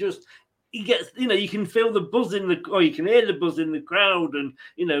on. He gets, you can feel the buzz you can hear the buzz in the crowd,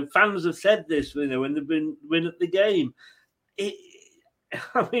 and fans have said this, when they've been at the game.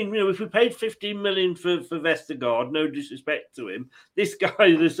 If we paid 15 million for Vestergaard, no disrespect to him, this guy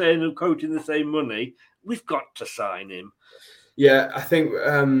they're saying, quoting the same money, we've got to sign him. Yeah, I think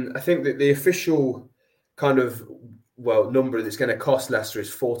that the official kind of number that's going to cost Leicester is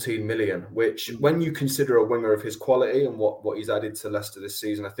 14 million, which when you consider a winger of his quality and what he's added to Leicester this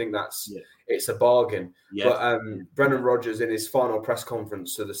season, I think it's a bargain. Yeah. But Brendan Rodgers in his final press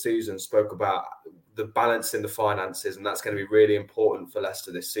conference of the season spoke about the balance in the finances, and that's going to be really important for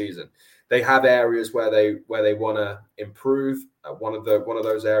Leicester this season. They have areas where they want to improve. One of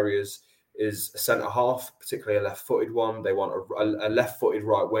those areas is a centre half, particularly a left-footed one. They want a left-footed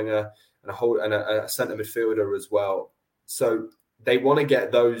right winger and a centre midfielder as well. So they want to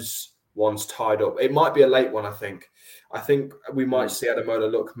get those ones tied up. It might be a late one, I think. I think we might see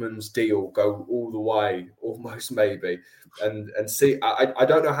Ademola Lookman's deal go all the way, almost maybe, and see. I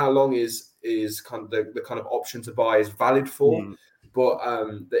don't know how long is kind of the kind of option to buy is valid for, but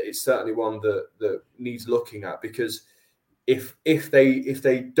it's certainly one that needs looking at, because if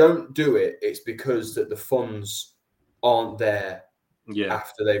they don't do it, it's because that the funds aren't there. Yeah.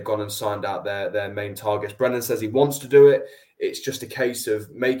 After they've gone and signed out their main targets. Brendan says he wants to do it. It's just a case of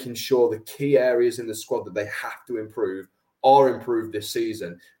making sure the key areas in the squad that they have to improve are improved this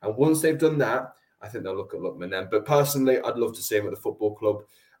season. And once they've done that, I think they'll look at Lookman then. But personally, I'd love to see him at the football club.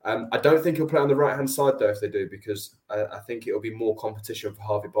 I don't think he'll play on the right-hand side, though, if they do, because I think it'll be more competition for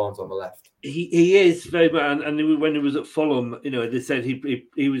Harvey Barnes on the left. He is very much, and when he was at Fulham, they said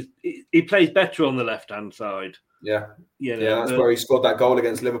he plays better on the left-hand side. Yeah, that's where he scored that goal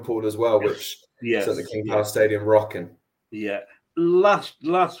against Liverpool as well, which set the King Power Stadium rocking. Yeah. Last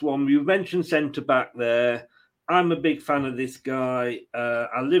one. You mentioned centre-back there. I'm a big fan of this guy.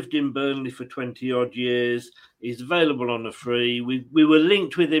 I lived in Burnley for 20-odd years. He's available on a free. We were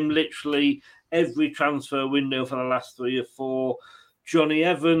linked with him literally every transfer window for the last 3 or 4. Johnny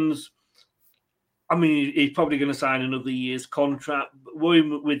Evans, he's probably going to sign another year's contract. But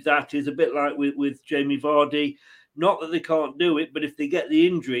worrying with that is a bit like with Jamie Vardy. Not that they can't do it, but if they get the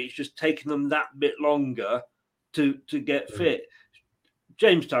injury, it's just taking them that bit longer to get fit.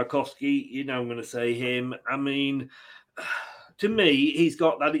 James Tarkowski, I'm going to say him. To me, he's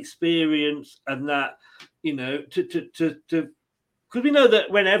got that experience and that, because we know that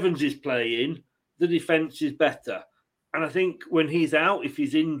when Evans is playing, the defence is better. And I think when he's out, if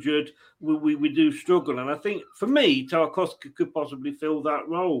he's injured, we do struggle. And I think, for me, Tarkowski could possibly fill that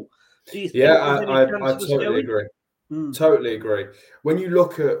role. Do you think I totally agree. Totally agree. When you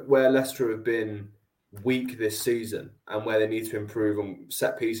look at where Leicester have been weak this season and where they need to improve, and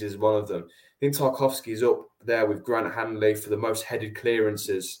set pieces is one of them, I think Tarkowski's up there with Grant Hanley for the most headed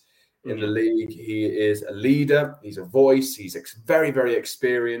clearances in the league. He is a leader. He's a voice. He's very, very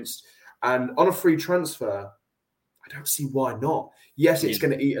experienced. And on a free transfer, I don't see why not. Yes, it's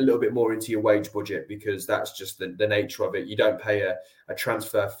going to eat a little bit more into your wage budget because that's just the nature of it. You don't pay a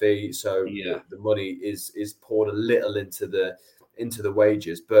transfer fee, so the money is poured a little into the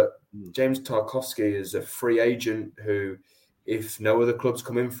wages. But James Tarkowski is a free agent who, if no other clubs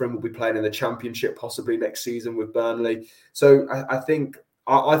come in for him, will be playing in the Championship possibly next season with Burnley. So I think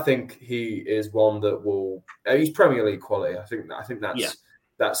he is one that will. He's Premier League quality. I think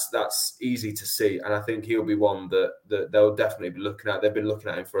that's easy to see, and I think he'll be one that they'll definitely be looking at. They've been looking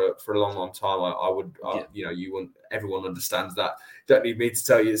at him for a long time. Everyone understands that. Don't need me to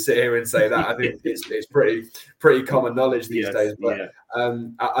tell you to sit here and say that. I think it's pretty common knowledge these days. But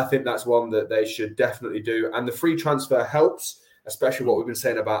I think that's one that they should definitely do. And the free transfer helps, especially what we've been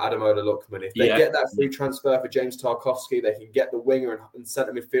saying about Ademola Lookman. If they get that free transfer for James Tarkowski, they can get the winger and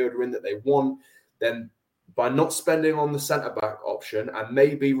centre midfielder in that they want. Then, by not spending on the centre-back option and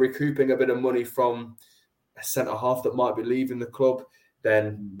maybe recouping a bit of money from a centre-half that might be leaving the club,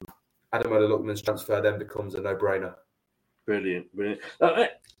 then Ademola Lookman's transfer then becomes a no-brainer. Brilliant.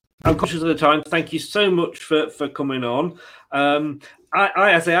 I'm conscious of the time. Thank you so much for coming on. I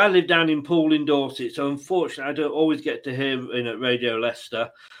live down in Poole in Dorset, so unfortunately I don't always get to hear in at Radio Leicester.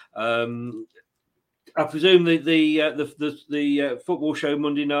 I presume the football show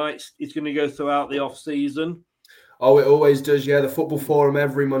Monday nights is going to go throughout the off season. Oh, it always does. Yeah, the Football Forum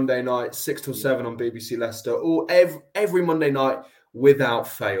every Monday night, 6 till 7 on BBC Leicester. Every Monday night without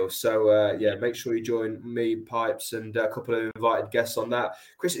fail. So make sure you join me, Pipes, and a couple of invited guests on that.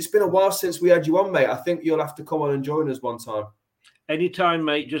 Chris, it's been a while since we had you on, mate. I think you'll have to come on and join us one time. Anytime,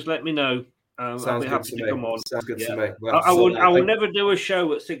 mate. Just let me know. I'll be happy to come on. Sounds good to me. I will never do a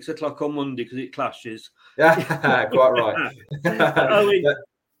show at 6 o'clock on Monday because it clashes. Yeah, quite right.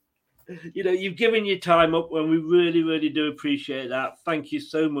 You've given your time up when we really, really do appreciate that. Thank you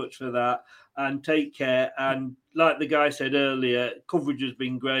so much for that, and take care. And like the guy said earlier, coverage has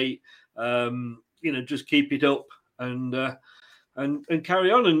been great. Just keep it up and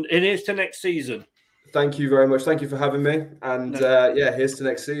carry on. And here's to next season. Thank you very much. Thank you for having me. And here's to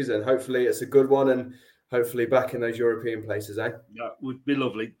next season. Hopefully it's a good one and hopefully back in those European places, eh? That would be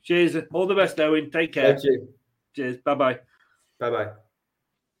lovely. Cheers. All the best, Owen. Take care. Thank you. Cheers. Bye-bye. Bye-bye.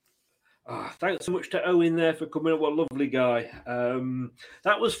 Thanks so much to Owen there for coming up. What a lovely guy.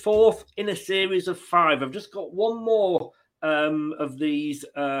 That was 4th in a series of 5. I've just got one more of these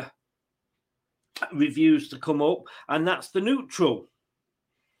reviews to come up, and that's the neutral.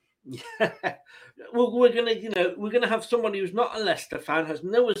 Yeah. Well, we're gonna have somebody who's not a Leicester fan, has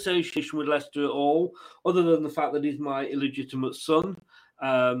no association with Leicester at all, other than the fact that he's my illegitimate son.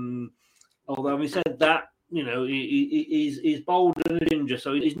 Although having said that, he's bold and a ginger,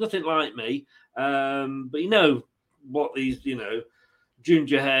 so he's nothing like me. But what these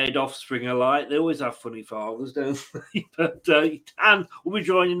ginger-haired offspring are like. They always have funny fathers, don't they? But Dan will be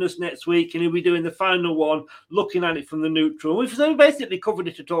joining us next week, and he'll be doing the final one, looking at it from the neutral. We've basically covered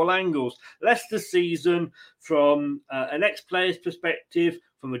it at all angles. Leicester's season from an ex-player's perspective,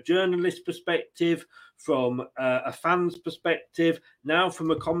 from a journalist's perspective, from a fan's perspective, now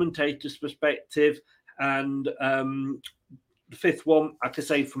from a commentator's perspective, and the 5th one, I could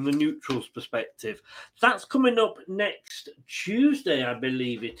say, from the neutral's perspective. That's coming up next Tuesday, I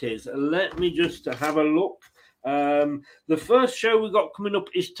believe it is. Let me just have a look. The first show we got coming up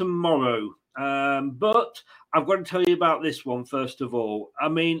is tomorrow. But I've got to tell you about this one, first of all. I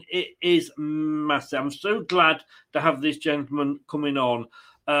mean, it is massive. I'm so glad to have this gentleman coming on.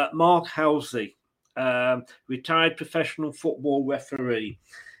 Mark Halsey, retired professional football referee.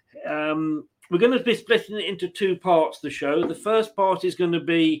 We're going to be splitting it into 2 parts, the show. The first part is going to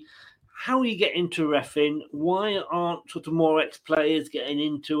be how you get into reffing. Why aren't sort of more ex-players getting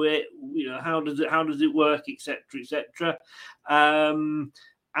into it? How does it work, etc., etc.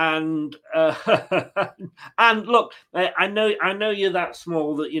 And look, I know you're that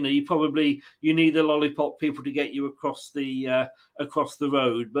small that you need the lollipop people to get you across the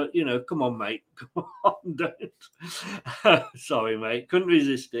road. But come on, mate, come on, don't. Sorry, mate, couldn't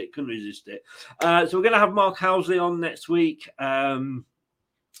resist it. So we're going to have Mark Halsey on next week.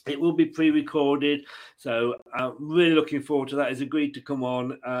 It will be pre-recorded, so I'm really looking forward to that. He's agreed to come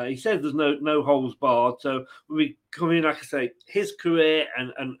on. He says there's no holds barred, so we'll be covering, like I say, his career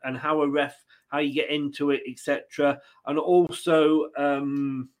and how a ref, how you get into it, etc. And also,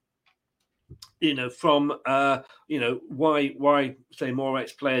 from why say more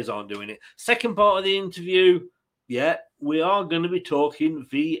ex-players aren't doing it. Second part of the interview, we are going to be talking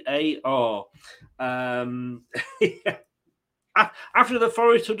VAR. After the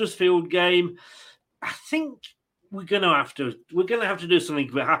Forest Huddersfield game, I think we're going to have to do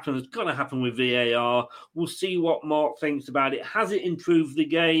something that it's going to happen with VAR. We'll see what Mark thinks about it. Has it improved the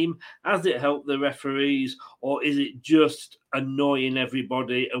game? Has it helped the referees? Or is it just annoying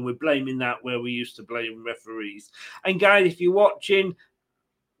everybody and we're blaming that where we used to blame referees? And guys, if you're watching,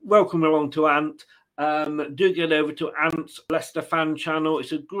 welcome along to Ant. Do get over to Ant's Leicester fan channel.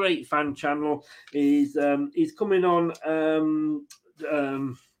 It's a great fan channel. He's coming on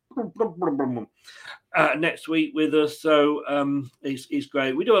next week with us, so it's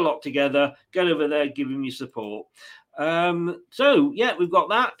great. We do a lot together. Get over there, give him your support. So we've got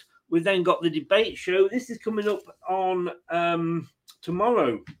that. We've then got the debate show. This is coming up on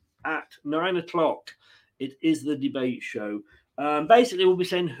tomorrow at 9:00. It is the debate show. Basically, we'll be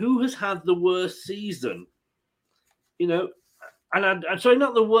saying who has had the worst season, and I'm sorry,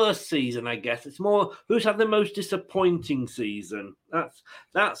 not the worst season. I guess it's more who's had the most disappointing season. That's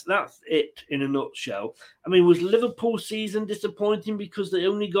it in a nutshell. I mean, was Liverpool's season disappointing because they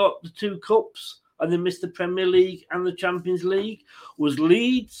only got the 2 cups and they missed the Premier League and the Champions League? Was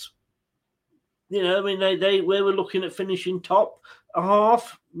Leeds, they were looking at finishing top a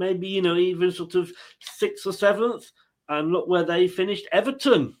half, maybe even sort of 6th or 7th. And look where they finished.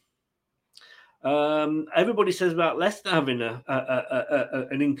 Everton. Everybody says about Leicester having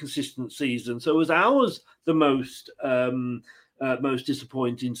an inconsistent season. So was ours the most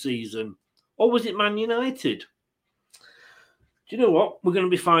disappointing season? Or was it Man United? Do you know what? We're going to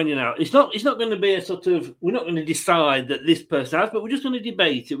be finding out. It's not going to be a sort of, we're not going to decide that this person has, but we're just going to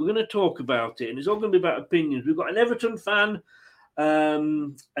debate it. We're going to talk about it. And it's all going to be about opinions. We've got an Everton fan,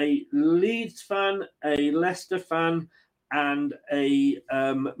 a Leeds fan, a Leicester fan, and a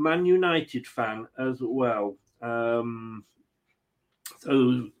Man United fan as well. So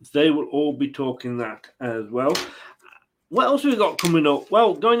they will all be talking that as well. What else have we got coming up?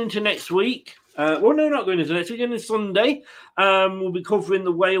 Well, going into next week. Not going into next week. Going into Sunday. We'll be covering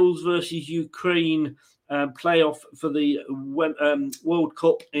the Wales versus Ukraine playoff for the World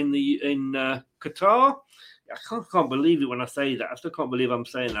Cup in Qatar. I can't believe it when I say that. I still can't believe I'm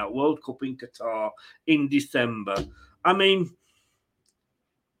saying that. World Cup in Qatar in December. I mean,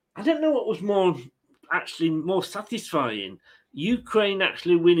 I don't know what was more satisfying. Ukraine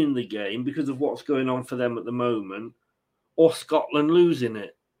actually winning the game because of what's going on for them at the moment, or Scotland losing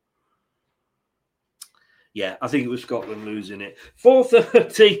it. Yeah, I think it was Scotland losing it.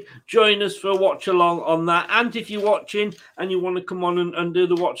 4:30, join us for a watch along on that. And if you're watching and you want to come on and do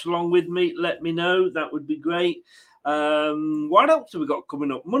the watch along with me, let me know. That would be great. What else have we got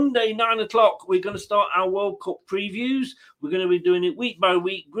coming up? Monday, 9:00, we're going to start our World Cup previews. We're going to be doing it week by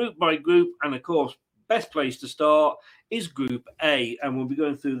week, group by group. And of course, best place to start is Group A. And we'll be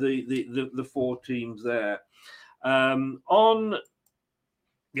going through the 4 teams there. There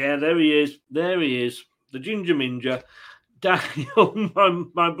he is. The Ginger Minja, Daniel,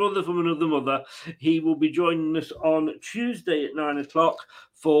 my brother from another mother. He will be joining us on Tuesday at 9:00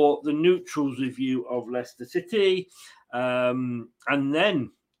 for the neutrals review of Leicester City. And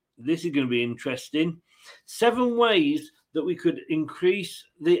then, this is going to be interesting, 7 ways that we could increase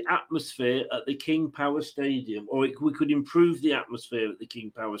the atmosphere at the King Power Stadium, or we could improve the atmosphere at the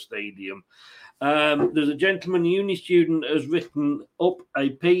King Power Stadium. There's a gentleman, uni student, has written up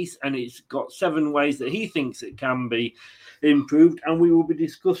a piece, and it's got 7 ways that he thinks it can be improved, and we will be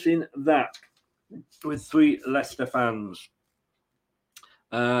discussing that with 3 Leicester fans.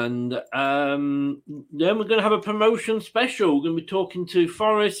 And then we're going to have a promotion special. We're going to be talking to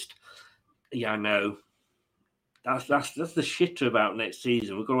Forest. Yeah, I know. That's the shitter about next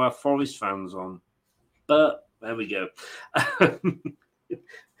season. We're going to have Forest fans on. But there we go.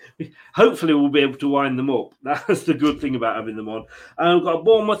 Hopefully we'll be able to wind them up. That's the good thing about having them on. We've got a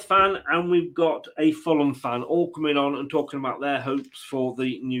Bournemouth fan and we've got a Fulham fan all coming on and talking about their hopes for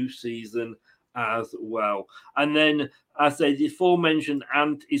the new season as well. And then, as I say, the aforementioned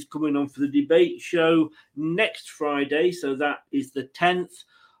Ant is coming on for the debate show next Friday. So that is the 10th.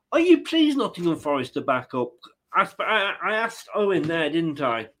 Are you pleased Nottingham Forest to back up? I asked Owen there, didn't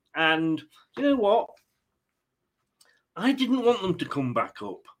I? And you know what? I didn't want them to come back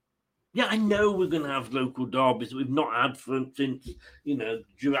up. Yeah, I know we're going to have local derbies that we've not had since,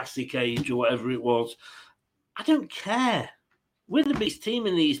 Jurassic Age or whatever it was. I don't care. We're the biggest team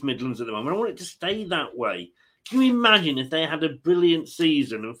in the East Midlands at the moment. I want it to stay that way. Can you imagine if they had a brilliant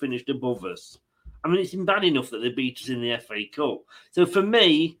season and finished above us? I mean, it's bad enough that they beat us in the FA Cup. So for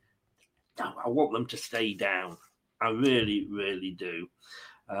me, I want them to stay down. I really, really do.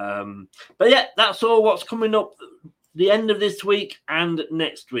 But yeah, that's all what's coming up the end of this week and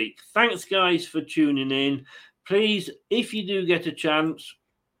next week. Thanks, guys, for tuning in. Please, if you do get a chance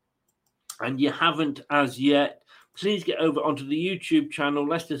and you haven't as yet, please get over onto the YouTube channel,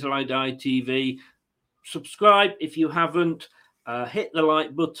 Leicester Till I Die TV. Subscribe if you haven't. Hit the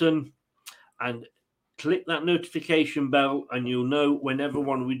like button and click that notification bell, and you'll know whenever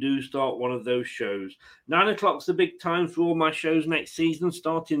we do start one of those shows. 9 o'clock's the big time for all my shows next season,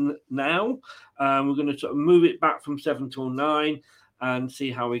 starting now. We're going to sort of move it back from 7 till 9 and see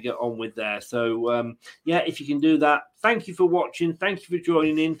how we get on with there. So, if you can do that, thank you for watching. Thank you for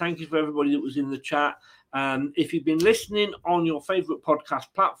joining in. Thank you for everybody that was in the chat. If you've been listening on your favourite podcast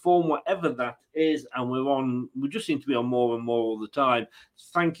platform, whatever that is, and we just seem to be on more and more all the time,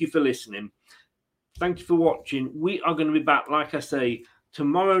 thank you for listening. Thank you for watching. We are going to be back, like I say,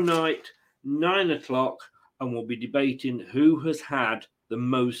 tomorrow night, 9 o'clock, and we'll be debating who has had the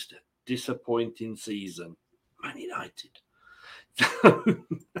most disappointing season. Man United.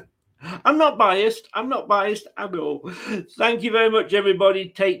 I'm not biased at all. Thank you very much, everybody.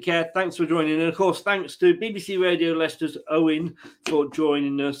 Take care. Thanks for joining. And, of course, thanks to BBC Radio Leicester's Owen for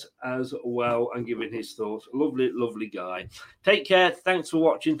joining us as well and giving his thoughts. Lovely, lovely guy. Take care. Thanks for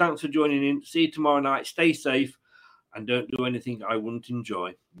watching. Thanks for joining in. See you tomorrow night. Stay safe and don't do anything I wouldn't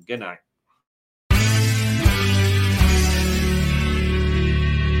enjoy. Good night.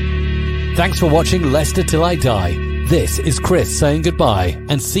 Thanks for watching Leicester Till I Die. This is Chris saying goodbye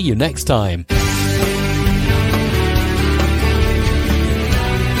and see you next time.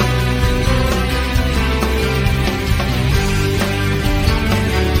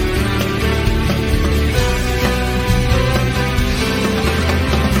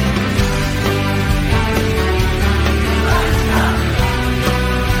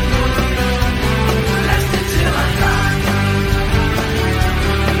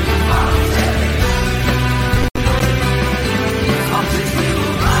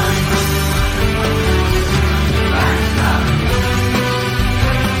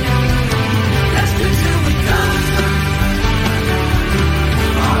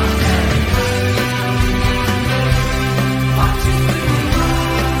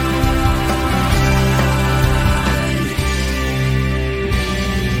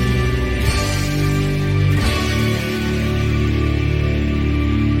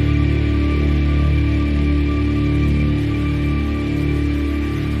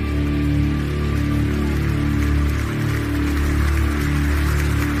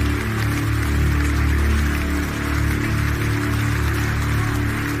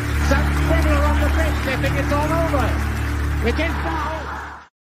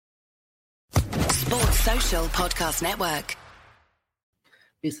 Podcast Network.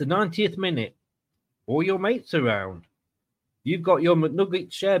 It's the 90th minute. All your mates around. You've got your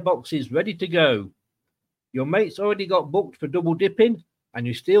McNugget share boxes ready to go. Your mates already got booked for double dipping, and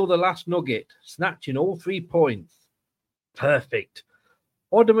you steal the last nugget, snatching all 3 points. Perfect.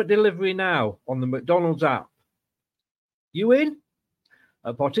 Order McDelivery now on the McDonald's app. You in?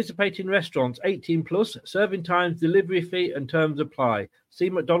 At participating restaurants, 18 plus, serving times, delivery fee and terms apply. See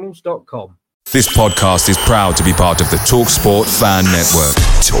mcdonalds.com. This podcast is proud to be part of the TalkSport Fan Network.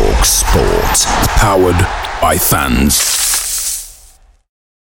 TalkSport. Powered by fans.